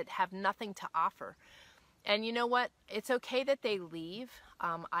that have nothing to offer. And you know what? It's okay that they leave.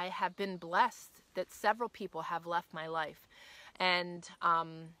 I have been blessed that several people have left my life. And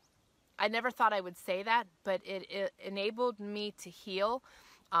I never thought I would say that, but it enabled me to heal.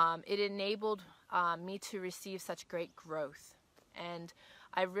 It enabled me to receive such great growth. And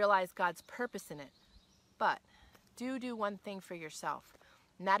I realized God's purpose in it. But do one thing for yourself,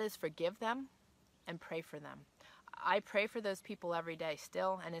 and that is forgive them and pray for them. I pray for those people every day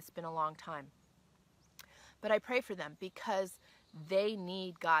still, and it's been a long time. But I pray for them because they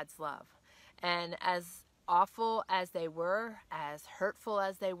need God's love. And as awful as they were, as hurtful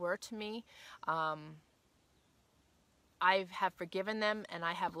as they were to me, I have forgiven them, and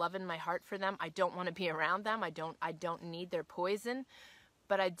I have love in my heart for them. I don't want to be around them. I don't need their poison.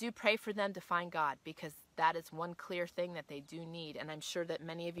 But I do pray for them to find God, because that is one clear thing that they do need. And I'm sure that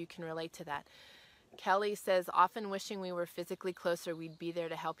many of you can relate to that. Kelly says, often wishing we were physically closer, we'd be there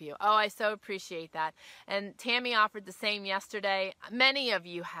to help you. Oh, I so appreciate that. And Tammy offered the same yesterday. Many of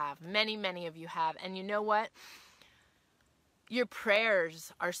you have. Many of you have. And you know what? Your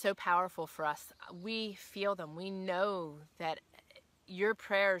prayers are so powerful for us. We feel them. We know that your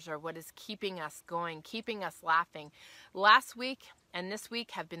prayers are what is keeping us going, keeping us laughing. Last week and this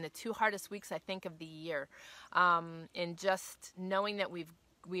week have been the two hardest weeks, I think, of the year. In just knowing that we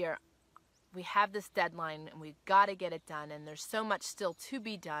have this deadline and we've got to get it done, and there's so much still to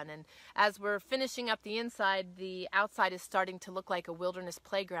be done. And as we're finishing up the inside, the outside is starting to look like a wilderness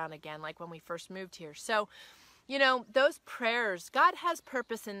playground again, like when we first moved here. So, you know, those prayers, God has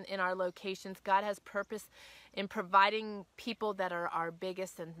purpose in our locations. God has purpose in providing people that are our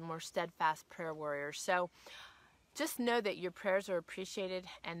biggest and more steadfast prayer warriors. So just know that your prayers are appreciated,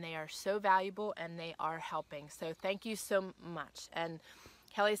 and they are so valuable, and they are helping. So thank you so much. And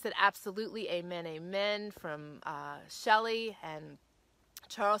Kelly said, absolutely, amen, amen, from Shelley. And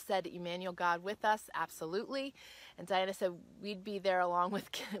Charles said, Emmanuel, God with us, absolutely. And Diana said, we'd be there along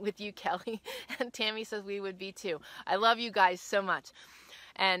with you, Kelly. And Tammy says, we would be too. I love you guys so much.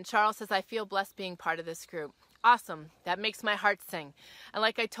 And Charles says, I feel blessed being part of this group. Awesome. That makes my heart sing. And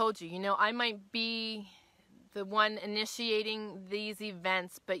like I told you, you know, I might be the one initiating these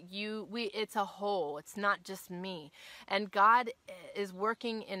events, but it's a whole. It's not just me. And God is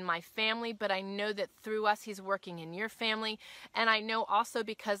working in my family, but I know that through us, He's working in your family. And I know also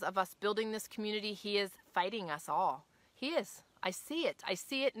because of us building this community, He is fighting us all. He is. I see it. I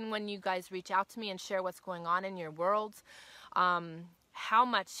see it. And when you guys reach out to me and share what's going on in your worlds, how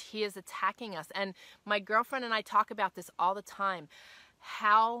much He is attacking us. And my girlfriend and I talk about this all the time,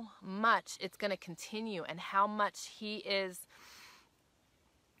 how much it's going to continue, and how much He is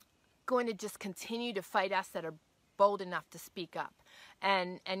going to just continue to fight us that are bold enough to speak up.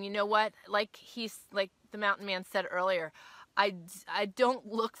 And you know what? Like the mountain man said earlier, I don't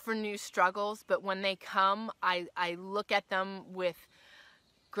look for new struggles, but when they come, I look at them with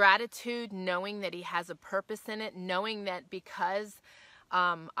gratitude, knowing that He has a purpose in it, knowing that because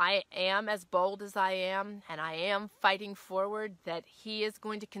I am as bold as I am, and I am fighting forward, that He is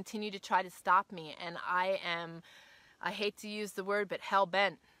going to continue to try to stop me. And I hate to use the word, but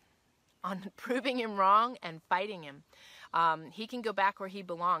hell-bent on proving Him wrong and fighting Him. He can go back where he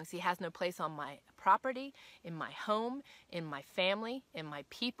belongs. He has no place on my property, in my home, in my family, in my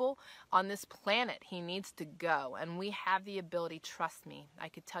people, on this planet. He needs to go, and we have the ability, trust me. I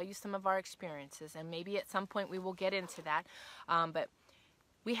could tell you some of our experiences, and maybe at some point we will get into that, but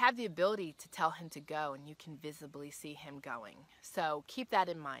we have the ability to tell Him to go, and you can visibly see Him going. So keep that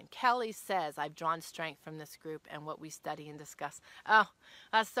in mind. Kelly says, I've drawn strength from this group and what we study and discuss. Oh,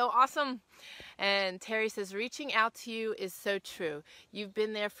 that's so awesome. And Terry says, reaching out to you is so true. You've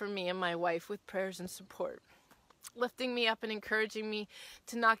been there for me and my wife with prayers and support, lifting me up and encouraging me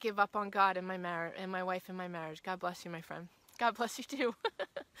to not give up on God and my marriage and my wife and my marriage. God bless you, my friend. God bless you too.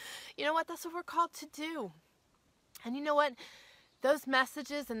 You know what? That's what we're called to do. And you know what? Those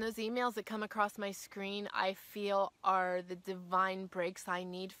messages and those emails that come across my screen, I feel are the divine breaks I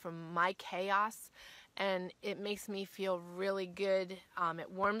need from my chaos, and it makes me feel really good.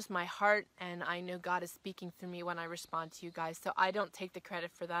 It warms my heart, and I know God is speaking through me when I respond to you guys, so I don't take the credit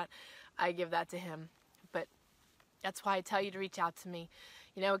for that. I give that to Him, but that's why I tell you to reach out to me.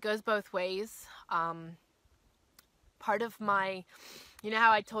 You know, it goes both ways. Part of my... You know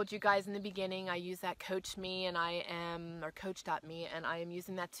how I told you guys in the beginning, I use that Coach Me, and or Coach.me, and I am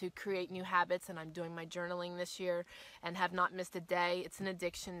using that to create new habits, and I'm doing my journaling this year and have not missed a day. It's an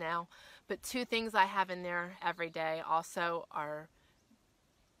addiction now. But 2 things I have in there every day also are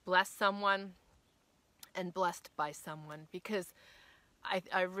bless someone and blessed by someone, because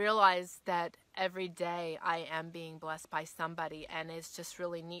I realize that every day I am being blessed by somebody, and it's just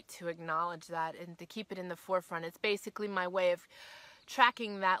really neat to acknowledge that and to keep it in the forefront. It's basically my way of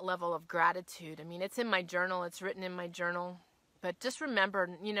tracking that level of gratitude. I mean, it's in my journal, it's written in my journal, but just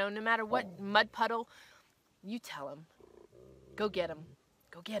remember, you know, no matter what mud puddle, you tell him, go get him,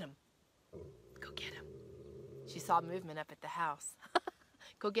 go get him, go get him. She saw movement up at the house.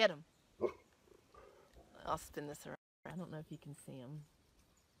 Go get him. I'll spin this around. I don't know if you can see him.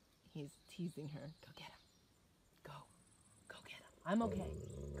 He's teasing her. Go get him. Go. Go get him. I'm okay.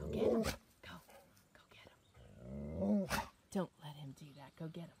 Go get him. Go. Go get him. Don't let him do that. Go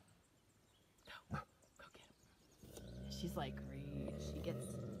get him. Go. Go get him. She's like,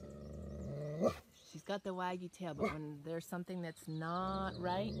 she's got the waggy tail, but when there's something that's not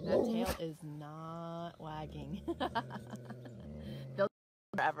right, that tail is not wagging.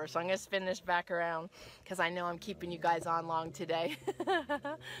 Forever. So I'm going to spin this back around because I know I'm keeping you guys on long today.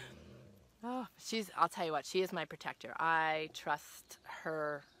 Oh, I'll tell you what, she is my protector. I trust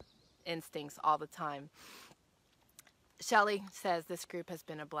her instincts all the time. Shelly says this group has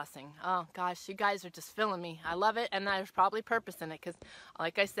been a blessing. Oh gosh, you guys are just filling me. I love it, and there's probably purpose in it because,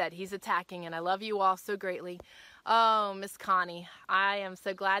 like I said, he's attacking, and I love you all so greatly. Oh, Miss Connie, I am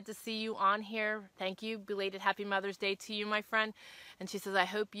so glad to see you on here. Thank you. Belated Happy Mother's Day to you, my friend. And she says, I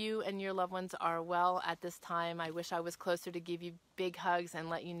hope you and your loved ones are well at this time. I wish I was closer to give you big hugs and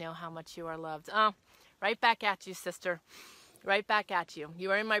let you know how much you are loved. Oh, right back at you, sister. Right back at you. You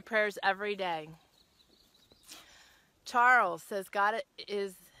are in my prayers every day. Charles says, God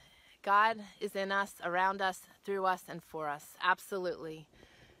is in us, around us, through us, and for us. Absolutely.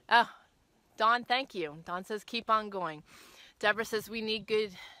 Oh, Dawn, thank you. Dawn says, keep on going. Deborah says, we need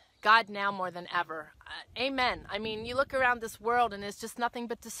God now more than ever. Amen. I mean, you look around this world and it's just nothing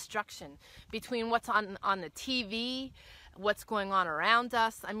but destruction between what's on the TV, what's going on around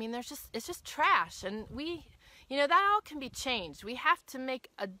us. I mean, it's just trash. And that all can be changed. We have to make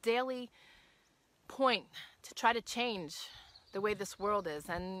a daily point to try to change the way this world is.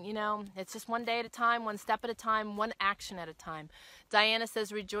 And, it's just one day at a time, one step at a time, one action at a time. Diana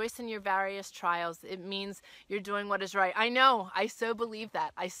says, rejoice in your various trials. It means you're doing what is right. I know. I so believe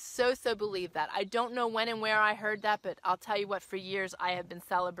that. I so believe that. I don't know when and where I heard that, but I'll tell you what, for years I have been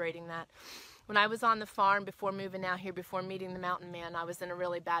celebrating that. When I was on the farm before moving out here, before meeting the mountain man, I was in a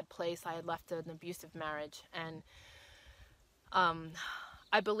really bad place. I had left an abusive marriage, and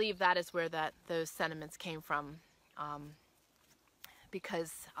I believe that is where those sentiments came from,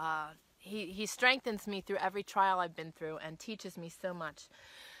 because he strengthens me through every trial I've been through and teaches me so much.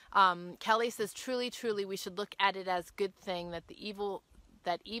 Kelly says, truly, we should look at it as a good thing that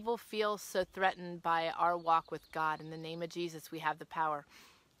evil feels so threatened by our walk with God. In the name of Jesus, we have the power.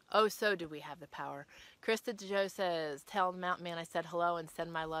 Oh, so do we have the power. Krista Jo says, tell the mountain man I said hello and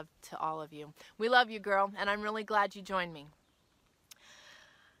send my love to all of you. We love you, girl, and I'm really glad you joined me.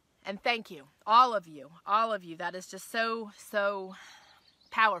 And thank you, all of you. That is just so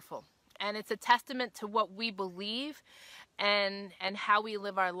powerful. And it's a testament to what we believe and how we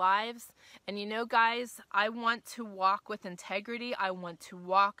live our lives. And guys, I want to walk with integrity. I want to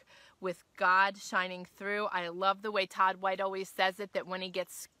walk with God shining through. I love the way Todd White always says it, that when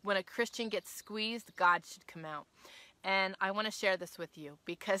a Christian gets squeezed, God should come out. And I want to share this with you,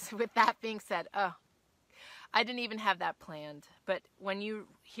 because with that being said, I didn't even have that planned, but when you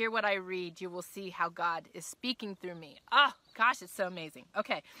hear what I read, you will see how God is speaking through me. Oh, gosh, it's so amazing.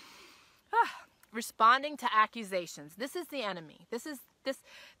 Okay. Responding to accusations. This is the enemy. This is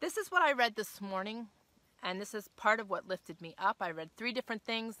what I read this morning, and this is part of what lifted me up. I read 3 different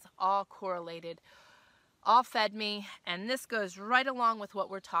things, all correlated, all fed me, and this goes right along with what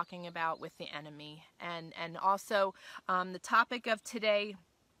we're talking about with the enemy. And also, the topic of today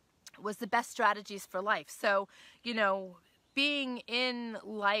was the best strategies for life. So, being in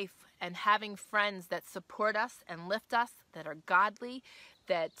life and having friends that support us and lift us, that are godly,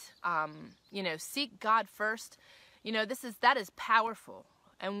 that, seek God first, that is powerful.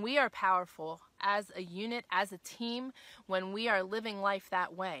 And we are powerful as a unit, as a team, when we are living life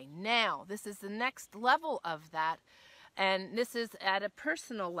that way. Now, this is the next level of that. And this is at a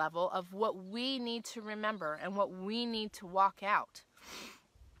personal level of what we need to remember and what we need to walk out.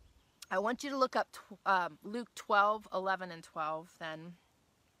 I want you to look up Luke 12, 11, and 12 then.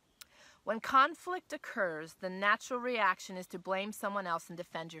 When conflict occurs, the natural reaction is to blame someone else and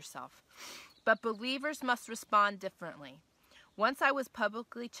defend yourself. But believers must respond differently. Once I was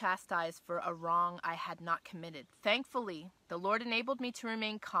publicly chastised for a wrong I had not committed. Thankfully, the Lord enabled me to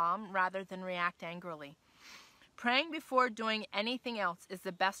remain calm rather than react angrily. Praying before doing anything else is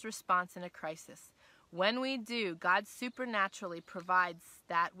the best response in a crisis. When we do, God supernaturally provides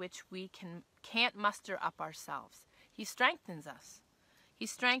that which we can't muster up ourselves. He strengthens us. He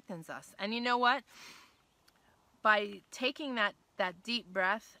strengthens us. And you know what? By taking that deep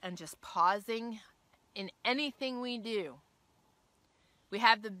breath and just pausing in anything we do, we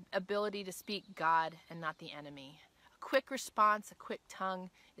have the ability to speak God and not the enemy. A quick response, a quick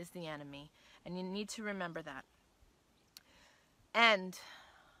tongue is the enemy. And you need to remember that. And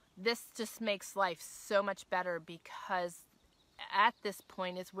this just makes life so much better, because at this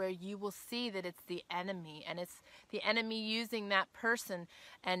point is where you will see that it's the enemy, and it's the enemy using that person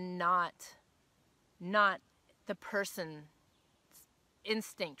and not the person's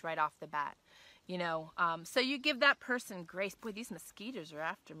instinct right off the bat. You know, so you give that person grace. Boy, these mosquitoes are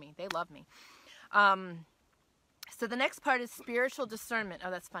after me. They love me. So the next part is spiritual discernment.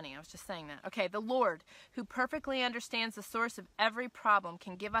 Oh, that's funny. I was just saying that. Okay, the Lord, who perfectly understands the source of every problem,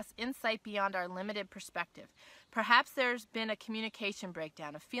 can give us insight beyond our limited perspective. Perhaps there's been a communication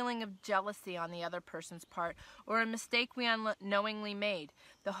breakdown, a feeling of jealousy on the other person's part, or a mistake we unknowingly made.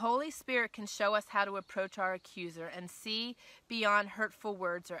 The Holy Spirit can show us how to approach our accuser and see beyond hurtful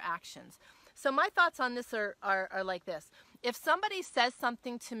words or actions. So my thoughts on this are like this. If somebody says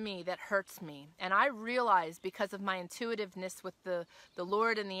something to me that hurts me, and I realize because of my intuitiveness with the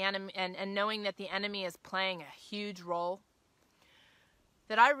Lord and the enemy, and knowing that the enemy is playing a huge role,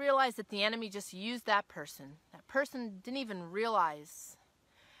 that I realize that the enemy just used that person. That person didn't even realize.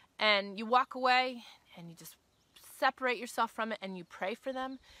 And you walk away and you just separate yourself from it and you pray for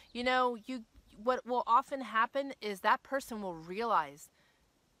them. You know, what will often happen is that person will realize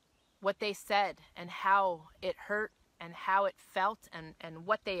what they said and how it hurt and how it felt and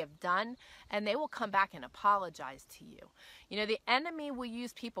what they have done, and they will come back and apologize to you. You know, the enemy will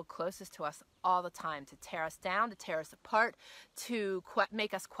use people closest to us all the time to tear us down, to tear us apart, to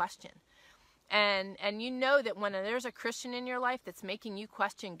make us question. And you know that when there's a Christian in your life that's making you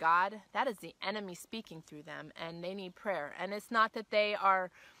question God, that is the enemy speaking through them, and they need prayer. And it's not that they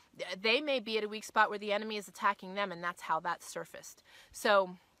may be at a weak spot where the enemy is attacking them, and that's how that surfaced.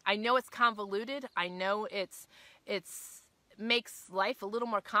 So I know it's convoluted. I know it's makes life a little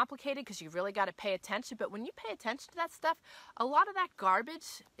more complicated because you really got to pay attention. But when you pay attention to that stuff, a lot of that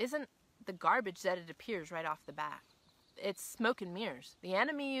garbage isn't the garbage that it appears right off the bat. It's smoke and mirrors. The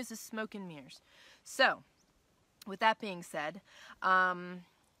enemy uses smoke and mirrors. So, with that being said,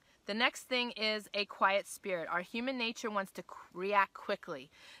 the next thing is a quiet spirit. Our human nature wants to react quickly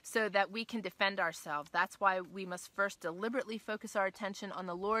so that we can defend ourselves. That's why we must first deliberately focus our attention on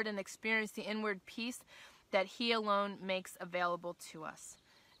the Lord and experience the inward peace that He alone makes available to us.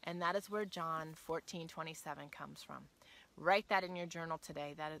 And that is where John 14:27 comes from. Write that in your journal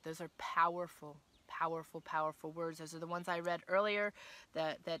today. Those are powerful, powerful, powerful words. Those are the ones I read earlier,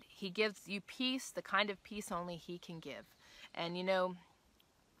 that He gives you peace, the kind of peace only He can give. And you know,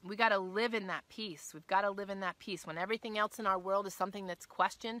 we got to live in that peace. We've got to live in that peace. When everything else in our world is something that's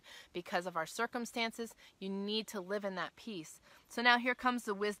questioned because of our circumstances, you need to live in that peace. So now here comes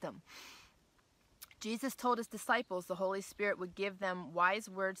the wisdom. Jesus told His disciples the Holy Spirit would give them wise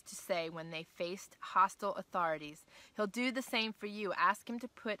words to say when they faced hostile authorities. He'll do the same for you. Ask Him to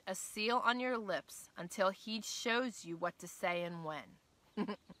put a seal on your lips until He shows you what to say and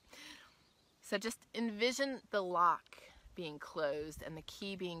when. So just envision the lock being closed and the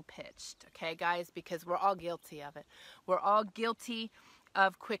key being pitched, okay, guys? Because we're all guilty of it. We're all guilty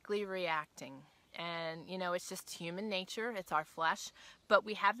of quickly reacting. And, you know, it's just human nature. It's our flesh. But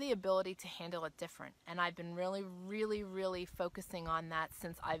we have the ability to handle it different. And I've been really, really, really focusing on that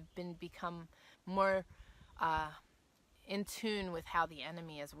since I've become more in tune with how the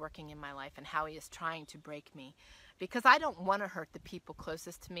enemy is working in my life and how he is trying to break me. Because I don't want to hurt the people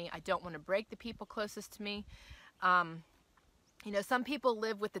closest to me. I don't want to break the people closest to me. You know, some people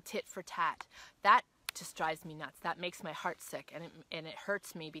live with the tit for tat. That just drives me nuts. That makes my heart sick. And it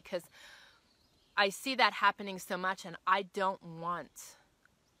hurts me because I see that happening so much, and I don't want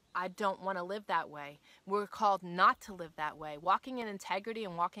to live that way. We're called not to live that way. Walking in integrity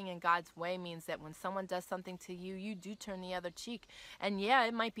and walking in God's way means that when someone does something to you, you do turn the other cheek. And yeah,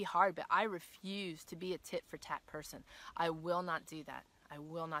 it might be hard, but I refuse to be a tit for tat person. I will not do that. I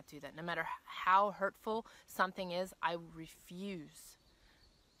will not do that. No matter how hurtful something is, I refuse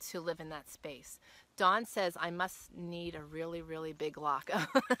to live in that space. Dawn says, I must need a really, really big lock.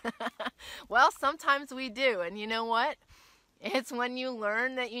 Well, sometimes we do. And you know what? It's when you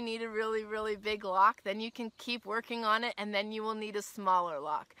learn that you need a really, really big lock, then you can keep working on it, and then you will need a smaller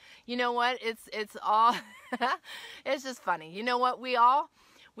lock. You know what? It's all, it's just funny. You know what? We all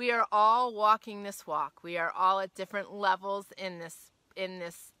We are all walking this walk. We are all at different levels in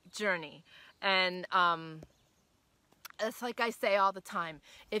this journey. And it's like I say all the time,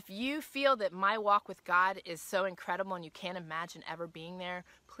 if you feel that my walk with God is so incredible and you can't imagine ever being there,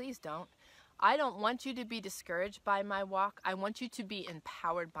 please don't. I don't want you to be discouraged by my walk. I want you to be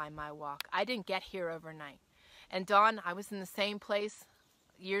empowered by my walk. I didn't get here overnight. And Dawn, I was in the same place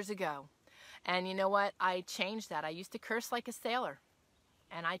years ago. And you know what? I changed that. I used to curse like a sailor.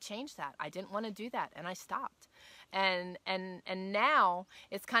 And I changed that. I didn't want to do that. And I stopped. And now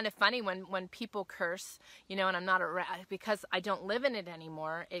it's kind of funny when people curse, you know, and I'm not around, because I don't live in it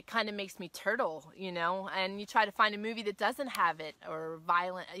anymore. It kind of makes me turtle, you know, and you try to find a movie that doesn't have it, or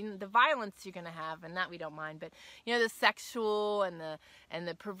violent, you know, the violence you're going to have, and that we don't mind, but you know, the sexual and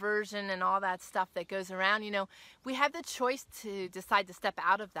the perversion and all that stuff that goes around, you know, we have the choice to decide to step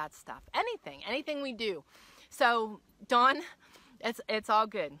out of that stuff. Anything we do. So Dawn, it's all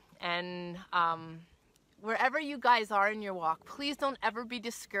good. And wherever you guys are in your walk, please don't ever be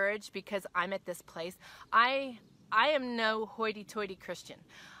discouraged because I'm at this place. I am no hoity-toity Christian.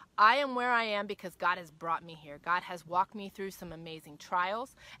 I am where I am because God has brought me here. God has walked me through some amazing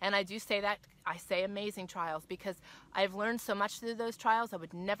trials. And I do say that, I say amazing trials, because I've learned so much through those trials. I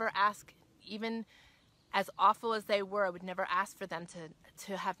would never ask, even as awful as they were, I would never ask for them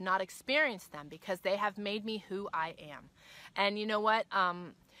to have not experienced them, because they have made me who I am. And you know what?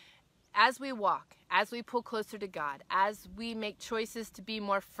 As we walk, as we pull closer to God, as we make choices to be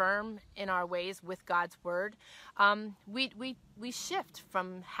more firm in our ways with God's word, we shift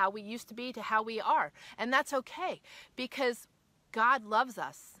from how we used to be to how we are. And that's okay, because God loves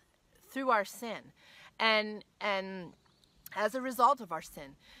us through our sin and as a result of our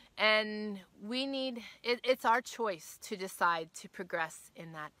sin. And we need, it's our choice to decide to progress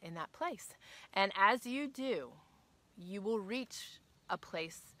in that place. And as you do, you will reach a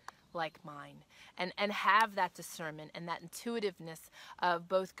place like mine, and have that discernment and that intuitiveness of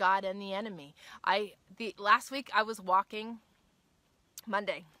both God and the enemy. Last week I was walking,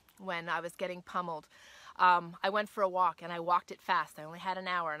 Monday, when I was getting pummeled. I went for a walk, and I walked it fast. I only had an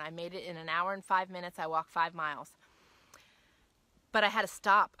hour, and I made it in an hour and 5 minutes. I walked 5 miles. But I had to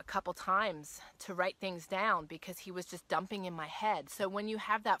stop a couple times to write things down, because he was just dumping in my head. So when you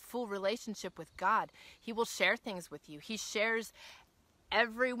have that full relationship with God, he will share things with you. He shares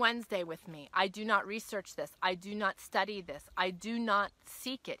every Wednesday with me. I do not research this. I do not study this. I do not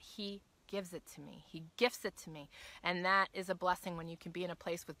seek it. He gives it to me. He gifts it to me. And that is a blessing when you can be in a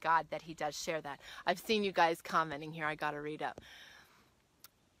place with God that he does share that. I've seen you guys commenting here. I got to read up.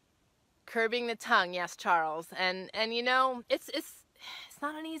 Curbing the tongue. Yes, Charles. And you know, it's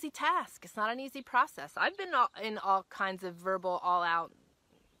not an easy task. It's not an easy process. I've been in all kinds of verbal, all-out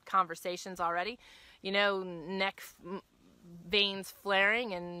conversations already. You know, neck veins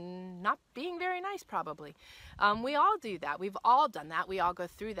flaring and not being very nice, probably. We all do that. We've all done that. We all go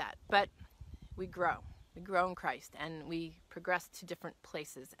through that. But we grow. We grow in Christ, and we progress to different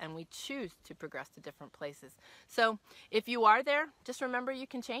places, and we choose to progress to different places. So if you are there, just remember you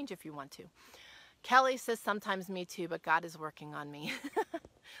can change if you want to. Kelly says, sometimes me too, but God is working on me.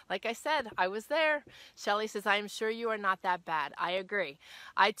 Like I said, I was there. Shelley says, I am sure you are not that bad. I agree.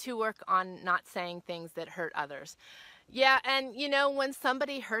 I too work on not saying things that hurt others. Yeah, and you know, when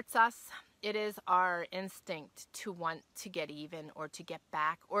somebody hurts us, it is our instinct to want to get even, or to get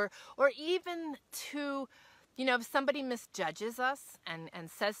back, or even to, you know, if somebody misjudges us and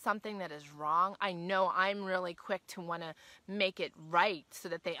says something that is wrong, I know I'm really quick to want to make it right so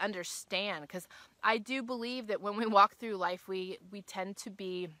that they understand, because I do believe that when we walk through life, we tend to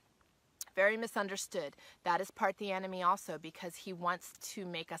be very misunderstood. That is part the enemy also, because he wants to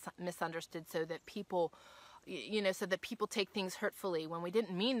make us misunderstood so that people, you know, so that people take things hurtfully when we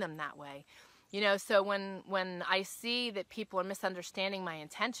didn't mean them that way. You know, so when I see that people are misunderstanding my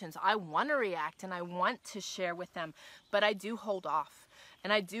intentions, I want to react and I want to share with them, but I do hold off,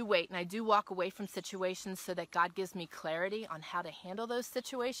 and I do wait, and I do walk away from situations so that God gives me clarity on how to handle those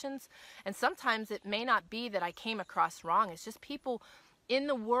situations. And sometimes it may not be that I came across wrong. It's just people in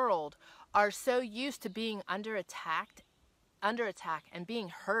the world are so used to being under attack and being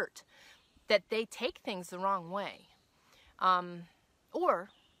hurt that they take things the wrong way. Or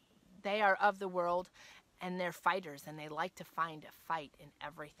they are of the world and they're fighters, and they like to find a fight in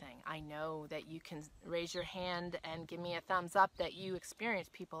everything. I know that you can raise your hand and give me a thumbs up that you experience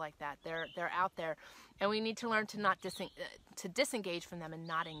people like that. They're out there, and we need to learn to not disengage from them and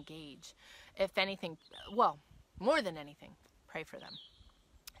not engage. If anything, well, more than anything, pray for them.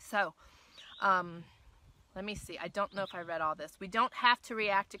 So, let me see. I don't know if I read all this. We don't have to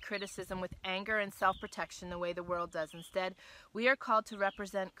react to criticism with anger and self-protection the way the world does. Instead, we are called to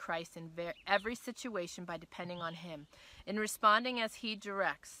represent Christ in every situation by depending on him. In responding as he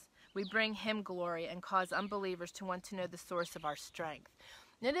directs, we bring him glory and cause unbelievers to want to know the source of our strength.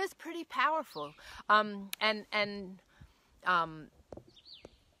 It is pretty powerful. Dawn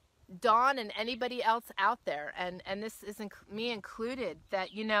and anybody else out there, and this is me included,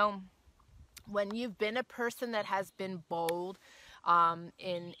 that, you know, when you've been a person that has been bold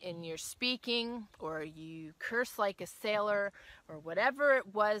in your speaking, or you curse like a sailor, or whatever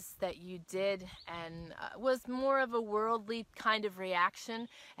it was that you did, and was more of a worldly kind of reaction,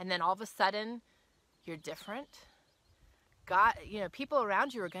 and then all of a sudden you're different, God, you know, people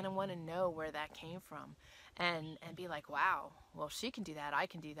around you are going to want to know where that came from, and be like, wow, well, she can do that, I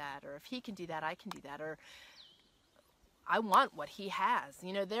can do that, or if he can do that, I can do that, or I want what he has.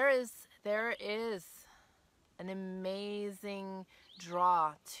 You know, there is an amazing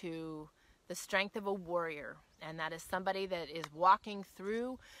draw to the strength of a warrior, and that is somebody that is walking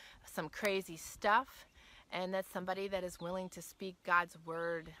through some crazy stuff, and that's somebody that is willing to speak God's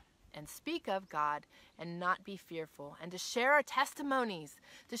word and speak of God and not be fearful, and to share our testimonies,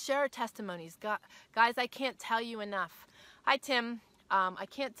 Guys, I can't tell you enough. Hi, Tim. I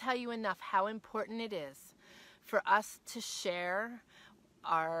can't tell you enough how important it is for us to share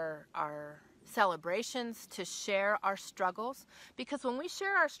our celebrations, to share our struggles, because when we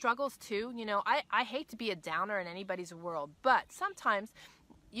share our struggles too, you know, I hate to be a downer in anybody's world, but sometimes,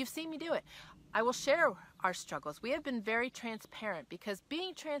 you've seen me do it, I will share our struggles. We have been very transparent, because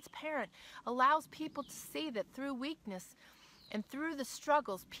being transparent allows people to see that through weakness and through the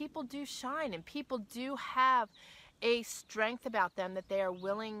struggles, people do shine, and people do have a strength about them that they are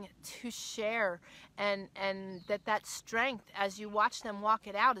willing to share, and that strength, as you watch them walk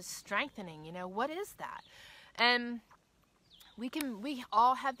it out, is strengthening. You know, what is that? And we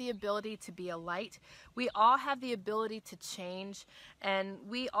all have the ability to be a light. We all have the ability to change, and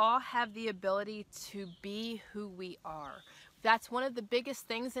we all have the ability to be who we are. That's one of the biggest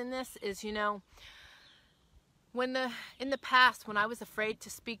things in this is, you know, in the past, when I was afraid to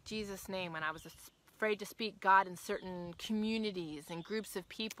speak Jesus' name, when I was afraid to speak God in certain communities and groups of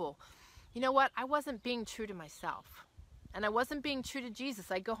people, you know what? I wasn't being true to myself, and I wasn't being true to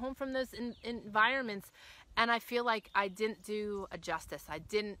Jesus. I go home from those environments, and I feel like I didn't do a justice. I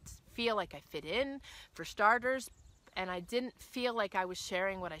didn't feel like I fit in, for starters, and I didn't feel like I was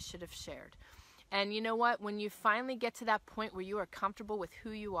sharing what I should have shared. And you know what? When you finally get to that point where you are comfortable with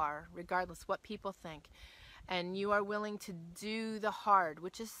who you are, regardless what people think, and you are willing to do the hard,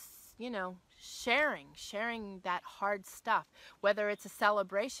 which is, you know, sharing that hard stuff, whether it's a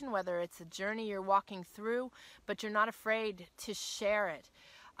celebration, whether it's a journey you're walking through, but you're not afraid to share it.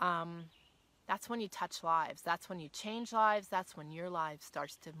 That's when you touch lives. That's when you change lives. That's when your life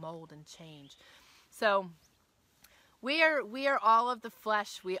starts to mold and change. So we are all of the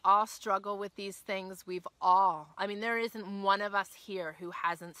flesh. We all struggle with these things. I mean, there isn't one of us here who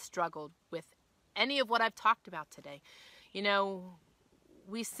hasn't struggled with any of what I've talked about today. You know,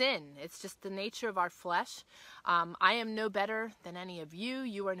 we sin. It's just the nature of our flesh. I am no better than any of you.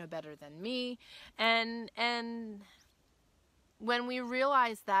 You are no better than me. And when we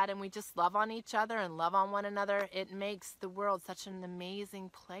realize that, and we just love on each other and love on one another, it makes the world such an amazing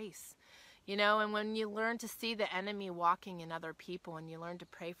place. You know, and when you learn to see the enemy walking in other people, and you learn to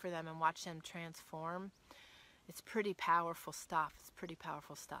pray for them and watch them transform, it's pretty powerful stuff. It's pretty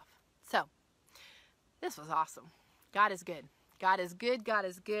powerful stuff. So, this was awesome. God is good. God is good. God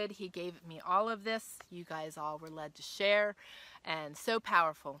is good. He gave me all of this. You guys all were led to share, and so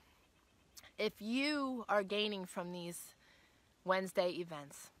powerful. If you are gaining from these Wednesday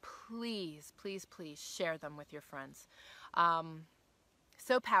events, please, please, please share them with your friends.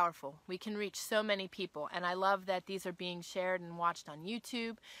 So powerful. We can reach so many people, and I love that these are being shared and watched on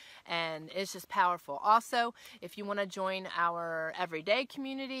YouTube, and it's just powerful. Also, if you want to join our everyday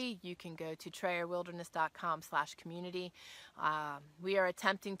community, you can go to trayerwilderness.com/community. We are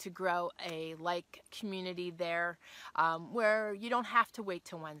attempting to grow a like community there, where you don't have to wait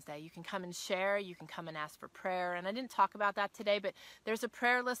till Wednesday. You can come and share. You can come and ask for prayer. And I didn't talk about that today, but there's a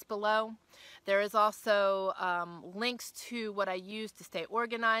prayer list below. There is also links to what I use to stay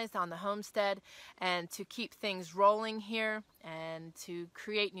organized on the homestead and to keep things rolling here and to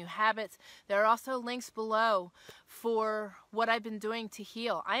create new habits. There are also links below for what I've been doing to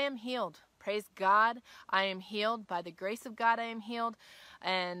heal. I am healed. Praise God, I am healed. By the grace of God, I am healed,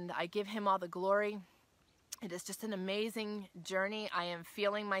 and I give him all the glory. It is just an amazing journey. I am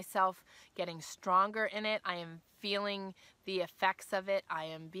feeling myself getting stronger in it. I am feeling the effects of it. I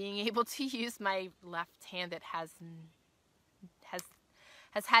am being able to use my left hand that has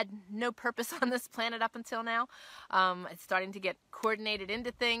had no purpose on this planet up until now. It's starting to get coordinated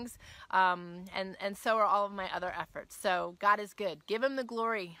into things, and so are all of my other efforts. So God is good. Give him the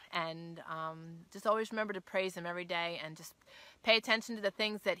glory, and just always remember to praise him every day, and just pay attention to the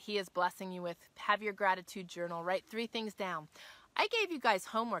things that he is blessing you with. Have your gratitude journal. Write 3 things down. I gave you guys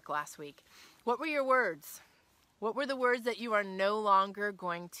homework last week. What were your words? What were the words that you are no longer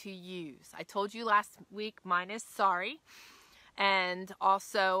going to use? I told you last week mine is sorry. And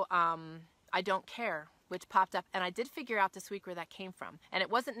also, I don't care, which popped up. And I did figure out this week where that came from. And it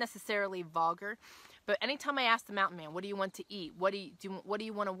wasn't necessarily vulgar. But anytime I asked the mountain man, what do you want to eat? What do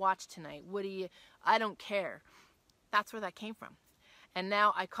you want to watch tonight? I don't care. That's where that came from. And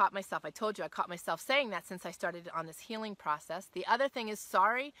now I caught myself. I told you I caught myself saying that since I started on this healing process. The other thing is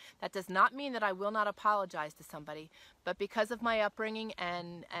sorry. That does not mean that I will not apologize to somebody. But because of my upbringing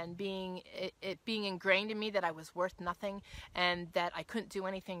and being ingrained in me that I was worth nothing and that I couldn't do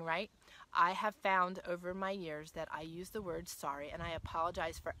anything right, I have found over my years that I use the word sorry and I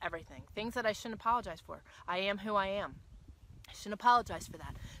apologize for everything. Things that I shouldn't apologize for. I am who I am. I shouldn't apologize for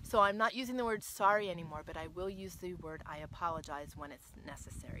that. So I'm not using the word sorry anymore, but I will use the word I apologize when it's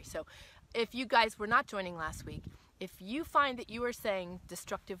necessary. So if you guys were not joining last week, if you find that you are saying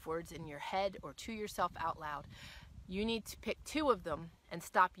destructive words in your head or to yourself out loud, you need to pick 2 of them and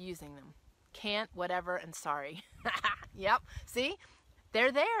stop using them. Can't, whatever, and sorry. Yep. See?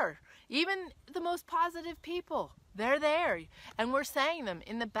 They're there. Even the most positive people, they're there. And we're saying them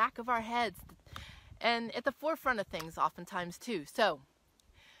in the back of our heads. And at the forefront of things oftentimes too. So,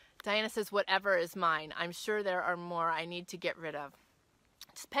 Diana says, whatever is mine. I'm sure there are more I need to get rid of.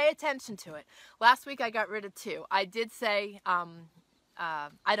 Just pay attention to it. Last week I got rid of 2. I did say,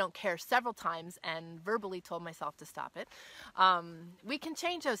 I don't care several times and verbally told myself to stop it. We can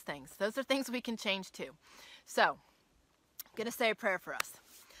change those things. Those are things we can change too. So, I'm going to say a prayer for us.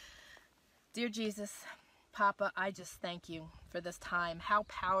 Dear Jesus, Papa, I just thank you for this time. How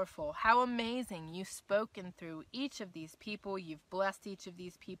powerful, how amazing you've spoken through each of these people. You've blessed each of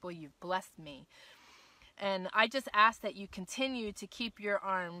these people. You've blessed me. And I just ask that you continue to keep your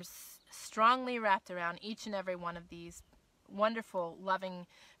arms strongly wrapped around each and every one of these wonderful, loving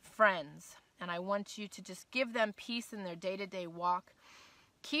friends. And I want you to just give them peace in their day-to-day walk.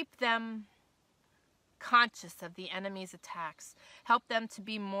 Keep them conscious of the enemy's attacks. Help them to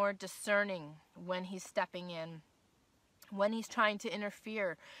be more discerning when he's stepping in, when he's trying to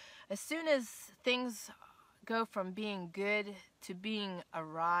interfere. As soon as things go from being good to being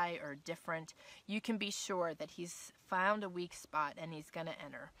awry or different, you can be sure that he's found a weak spot and he's going to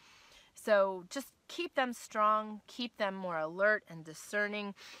enter. So just keep them strong, keep them more alert and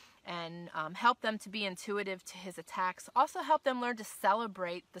discerning, and help them to be intuitive to his attacks. Also help them learn to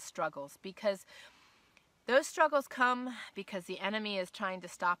celebrate the struggles, because those struggles come because the enemy is trying to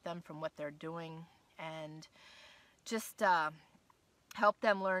stop them from what they're doing. And just help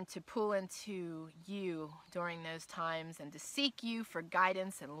them learn to pull into you during those times and to seek you for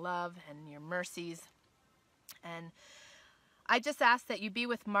guidance and love and your mercies. And I just ask that you be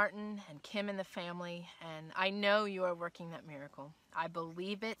with Martin and Kim and the family, and I know you are working that miracle. I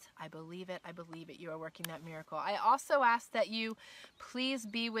believe it, I believe it, I believe it. You are working that miracle. I also ask that you please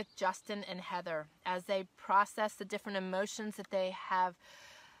be with Justin and Heather as they process the different emotions that they have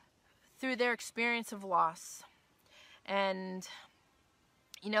through their experience of loss. And,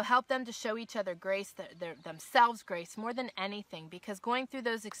 you know, help them to show each other grace, themselves grace more than anything, because going through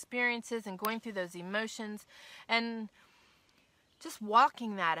those experiences and going through those emotions and just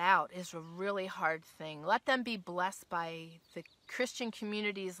walking that out is a really hard thing. Let them be blessed by the Christian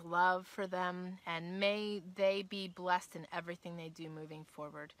community's love for them, and may they be blessed in everything they do moving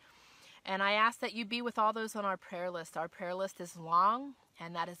forward. And I ask that you be with all those on our prayer list. Our prayer list is long,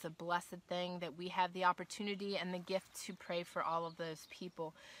 and that is a blessed thing that we have the opportunity and the gift to pray for all of those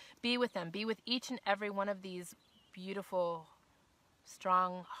people. Be with them. Be with each and every one of these beautiful,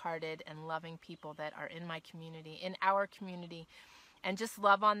 strong-hearted, and loving people that are in my community, in our community. And just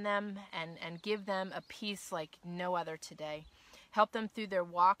love on them and give them a peace like no other today. Help them through their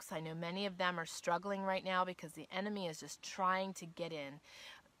walks. I know many of them are struggling right now because the enemy is just trying to get in.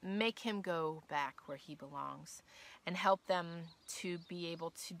 Make him go back where he belongs. And help them to be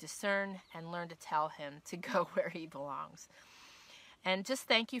able to discern and learn to tell him to go where he belongs. And just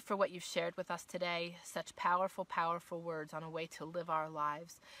thank you for what you've shared with us today. Such powerful, powerful words on a way to live our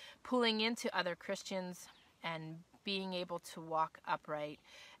lives. Pulling into other Christians and being able to walk upright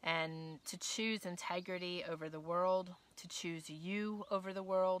and to choose integrity over the world, to choose you over the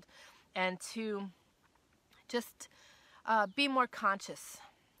world, and to just be more conscious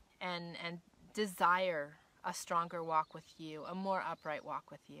and desire a stronger walk with you, a more upright walk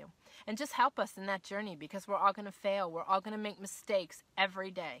with you. And just help us in that journey, because we're all going to fail. We're all going to make mistakes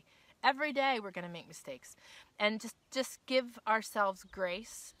every day. Every day we're going to make mistakes. And just give ourselves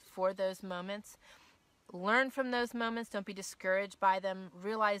grace for those moments. Learn from those moments. Don't be discouraged by them.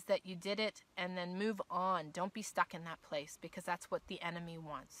 Realize that you did it, and then move on. Don't be stuck in that place, because that's what the enemy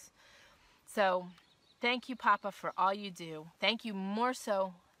wants. So thank you, Papa, for all you do. Thank you more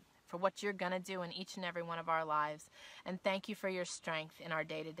so for what you're going to do in each and every one of our lives. And thank you for your strength in our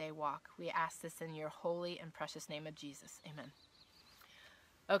day-to-day walk. We ask this in your holy and precious name of Jesus. Amen.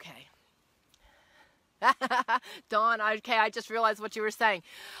 Okay. Dawn, okay, I just realized what you were saying.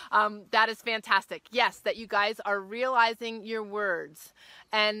 That is fantastic. Yes, that you guys are realizing your words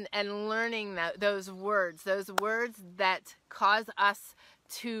and learning those words that cause us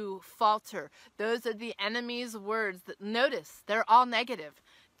to falter. Those are the enemy's words. Notice, they're all negative.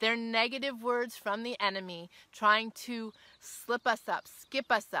 They're negative words from the enemy trying to slip us up, skip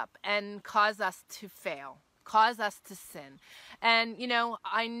us up, and cause us to fail, cause us to sin. And, you know,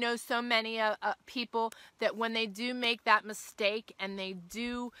 I know so many people that when they do make that mistake and they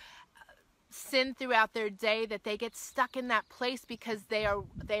do sin throughout their day, that they get stuck in that place because they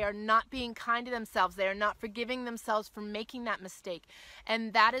are not being kind to themselves. They are not forgiving themselves for making that mistake.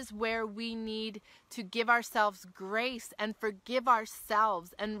 And that is where we need to give ourselves grace and forgive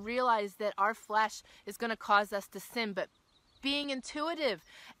ourselves and realize that our flesh is going to cause us to sin. But being intuitive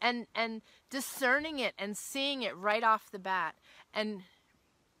and discerning it and seeing it right off the bat and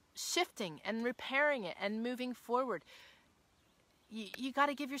shifting and repairing it and moving forward. You got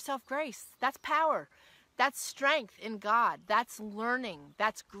to give yourself grace. That's power. That's strength in God. That's learning.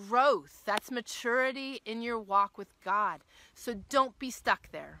 That's growth. That's maturity in your walk with God. So don't be stuck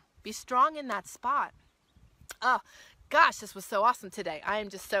there. Be strong in that spot. Oh, gosh, this was so awesome today. I am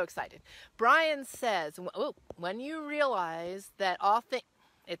just so excited. Brian says, when you realize that all things,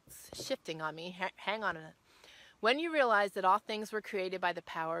 it's shifting on me. Hang on a minute. When you realize that all things were created by the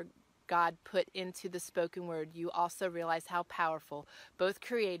power God put into the spoken word, you also realize how powerful, both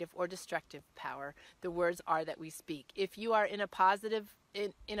creative or destructive power, the words are that we speak. If you are in a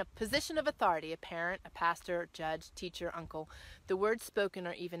position of authority, a parent, a pastor, judge, teacher, uncle, the words spoken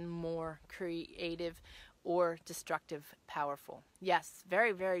are even more creative or destructive powerful. Yes,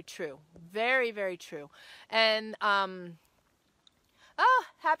 very, very true. Very, very true. And oh,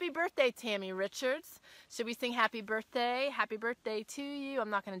 happy birthday, Tammy Richards. Should we sing happy birthday? Happy birthday to you. I'm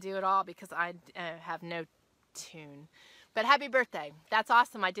not going to do it all because I have no tune. But happy birthday. That's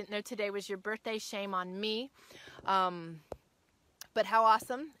awesome. I didn't know today was your birthday. Shame on me. But how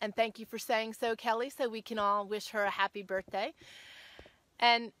awesome. And thank you for saying so, Kelly, so we can all wish her a happy birthday.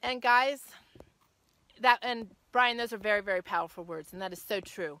 And guys, and Brian, those are very, very powerful words. And that is so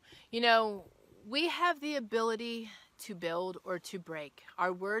true. You know, we have the ability to build or to break.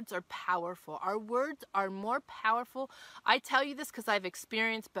 Our words are powerful. Our words are more powerful. I tell you this because I've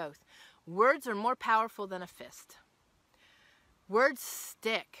experienced both. Words are more powerful than a fist. Words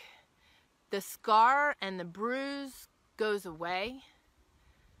stick. The scar and the bruise goes away,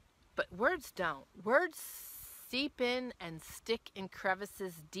 but words don't. Words seep in and stick in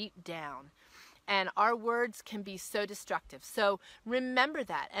crevices deep down. And our words can be so destructive. So remember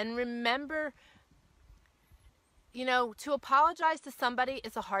that. And remember, you know, to apologize to somebody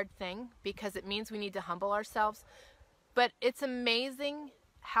is a hard thing because it means we need to humble ourselves. But it's amazing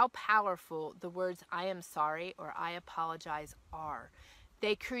how powerful the words I am sorry or I apologize are.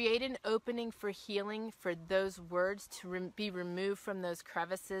 They create an opening for healing for those words to be removed from those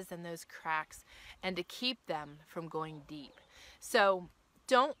crevices and those cracks and to keep them from going deep. So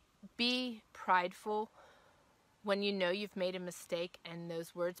don't be prideful when you know you've made a mistake and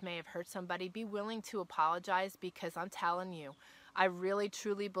those words may have hurt somebody. Be willing to apologize, because I'm telling you, I really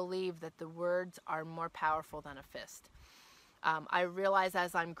truly believe that the words are more powerful than a fist. I realize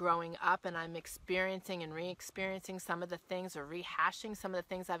as I'm growing up and I'm experiencing and re-experiencing some of the things, or rehashing some of the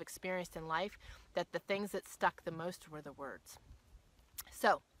things I've experienced in life, that the things that stuck the most were the words. So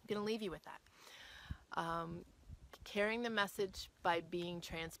I'm going to leave you with that. Carrying the message by being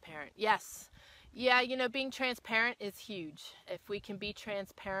transparent. Yes. Yeah, you know, being transparent is huge. If we can be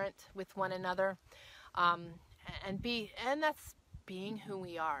transparent with one another, and that's being who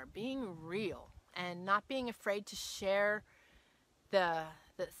we are, being real, and not being afraid to share the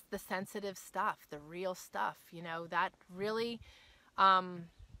sensitive stuff, the real stuff. You know, that really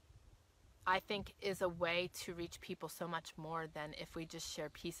I think is a way to reach people so much more than if we just share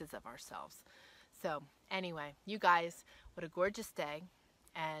pieces of ourselves. So anyway, you guys, what a gorgeous day,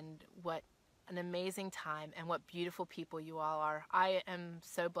 and what an amazing time, and what beautiful people you all are. I am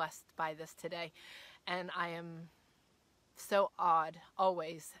so blessed by this today, and I am so awed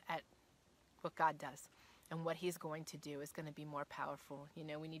always at what God does. And what he's going to do is going to be more powerful. You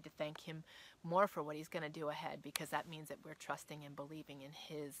know, we need to thank him more for what he's going to do ahead, because that means that we're trusting and believing in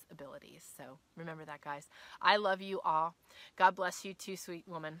his abilities. So remember that, guys. I love you all. God bless you too, sweet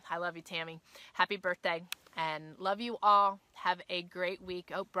woman. I love you, Tammy. Happy birthday. And love you all. Have a great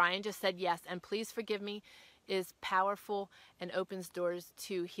week. Oh, Brian just said yes. And please forgive me is powerful and opens doors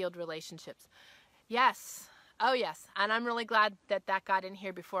to healed relationships. Yes. Oh, yes. And I'm really glad that that got in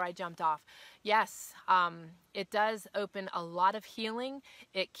here before I jumped off. Yes, it does open a lot of healing.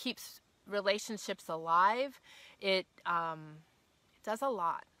 It keeps relationships alive. It does a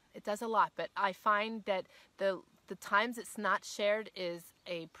lot. It does a lot. But I find that the times it's not shared is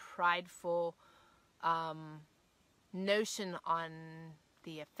a prideful notion on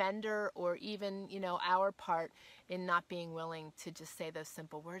the offender, or even, you know, our part in not being willing to just say those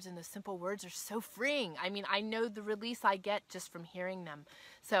simple words. And those simple words are so freeing. I mean, I know the release I get just from hearing them.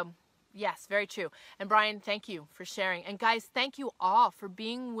 So yes, very true. And Brian, thank you for sharing. And guys, thank you all for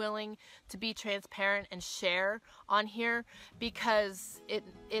being willing to be transparent and share on here, because it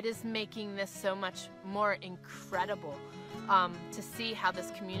is making this so much more incredible to see how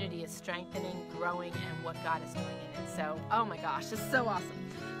this community is strengthening, growing, and what God is doing in it. So, oh my gosh, it's so awesome.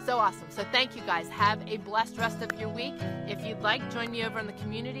 So awesome. So thank you guys. Have a blessed rest of your week. If you'd like, join me over in the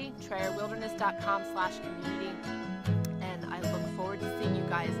community, trayerwilderness.com/community. And I look forward to seeing you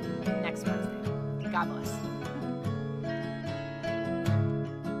guys next Wednesday. God bless.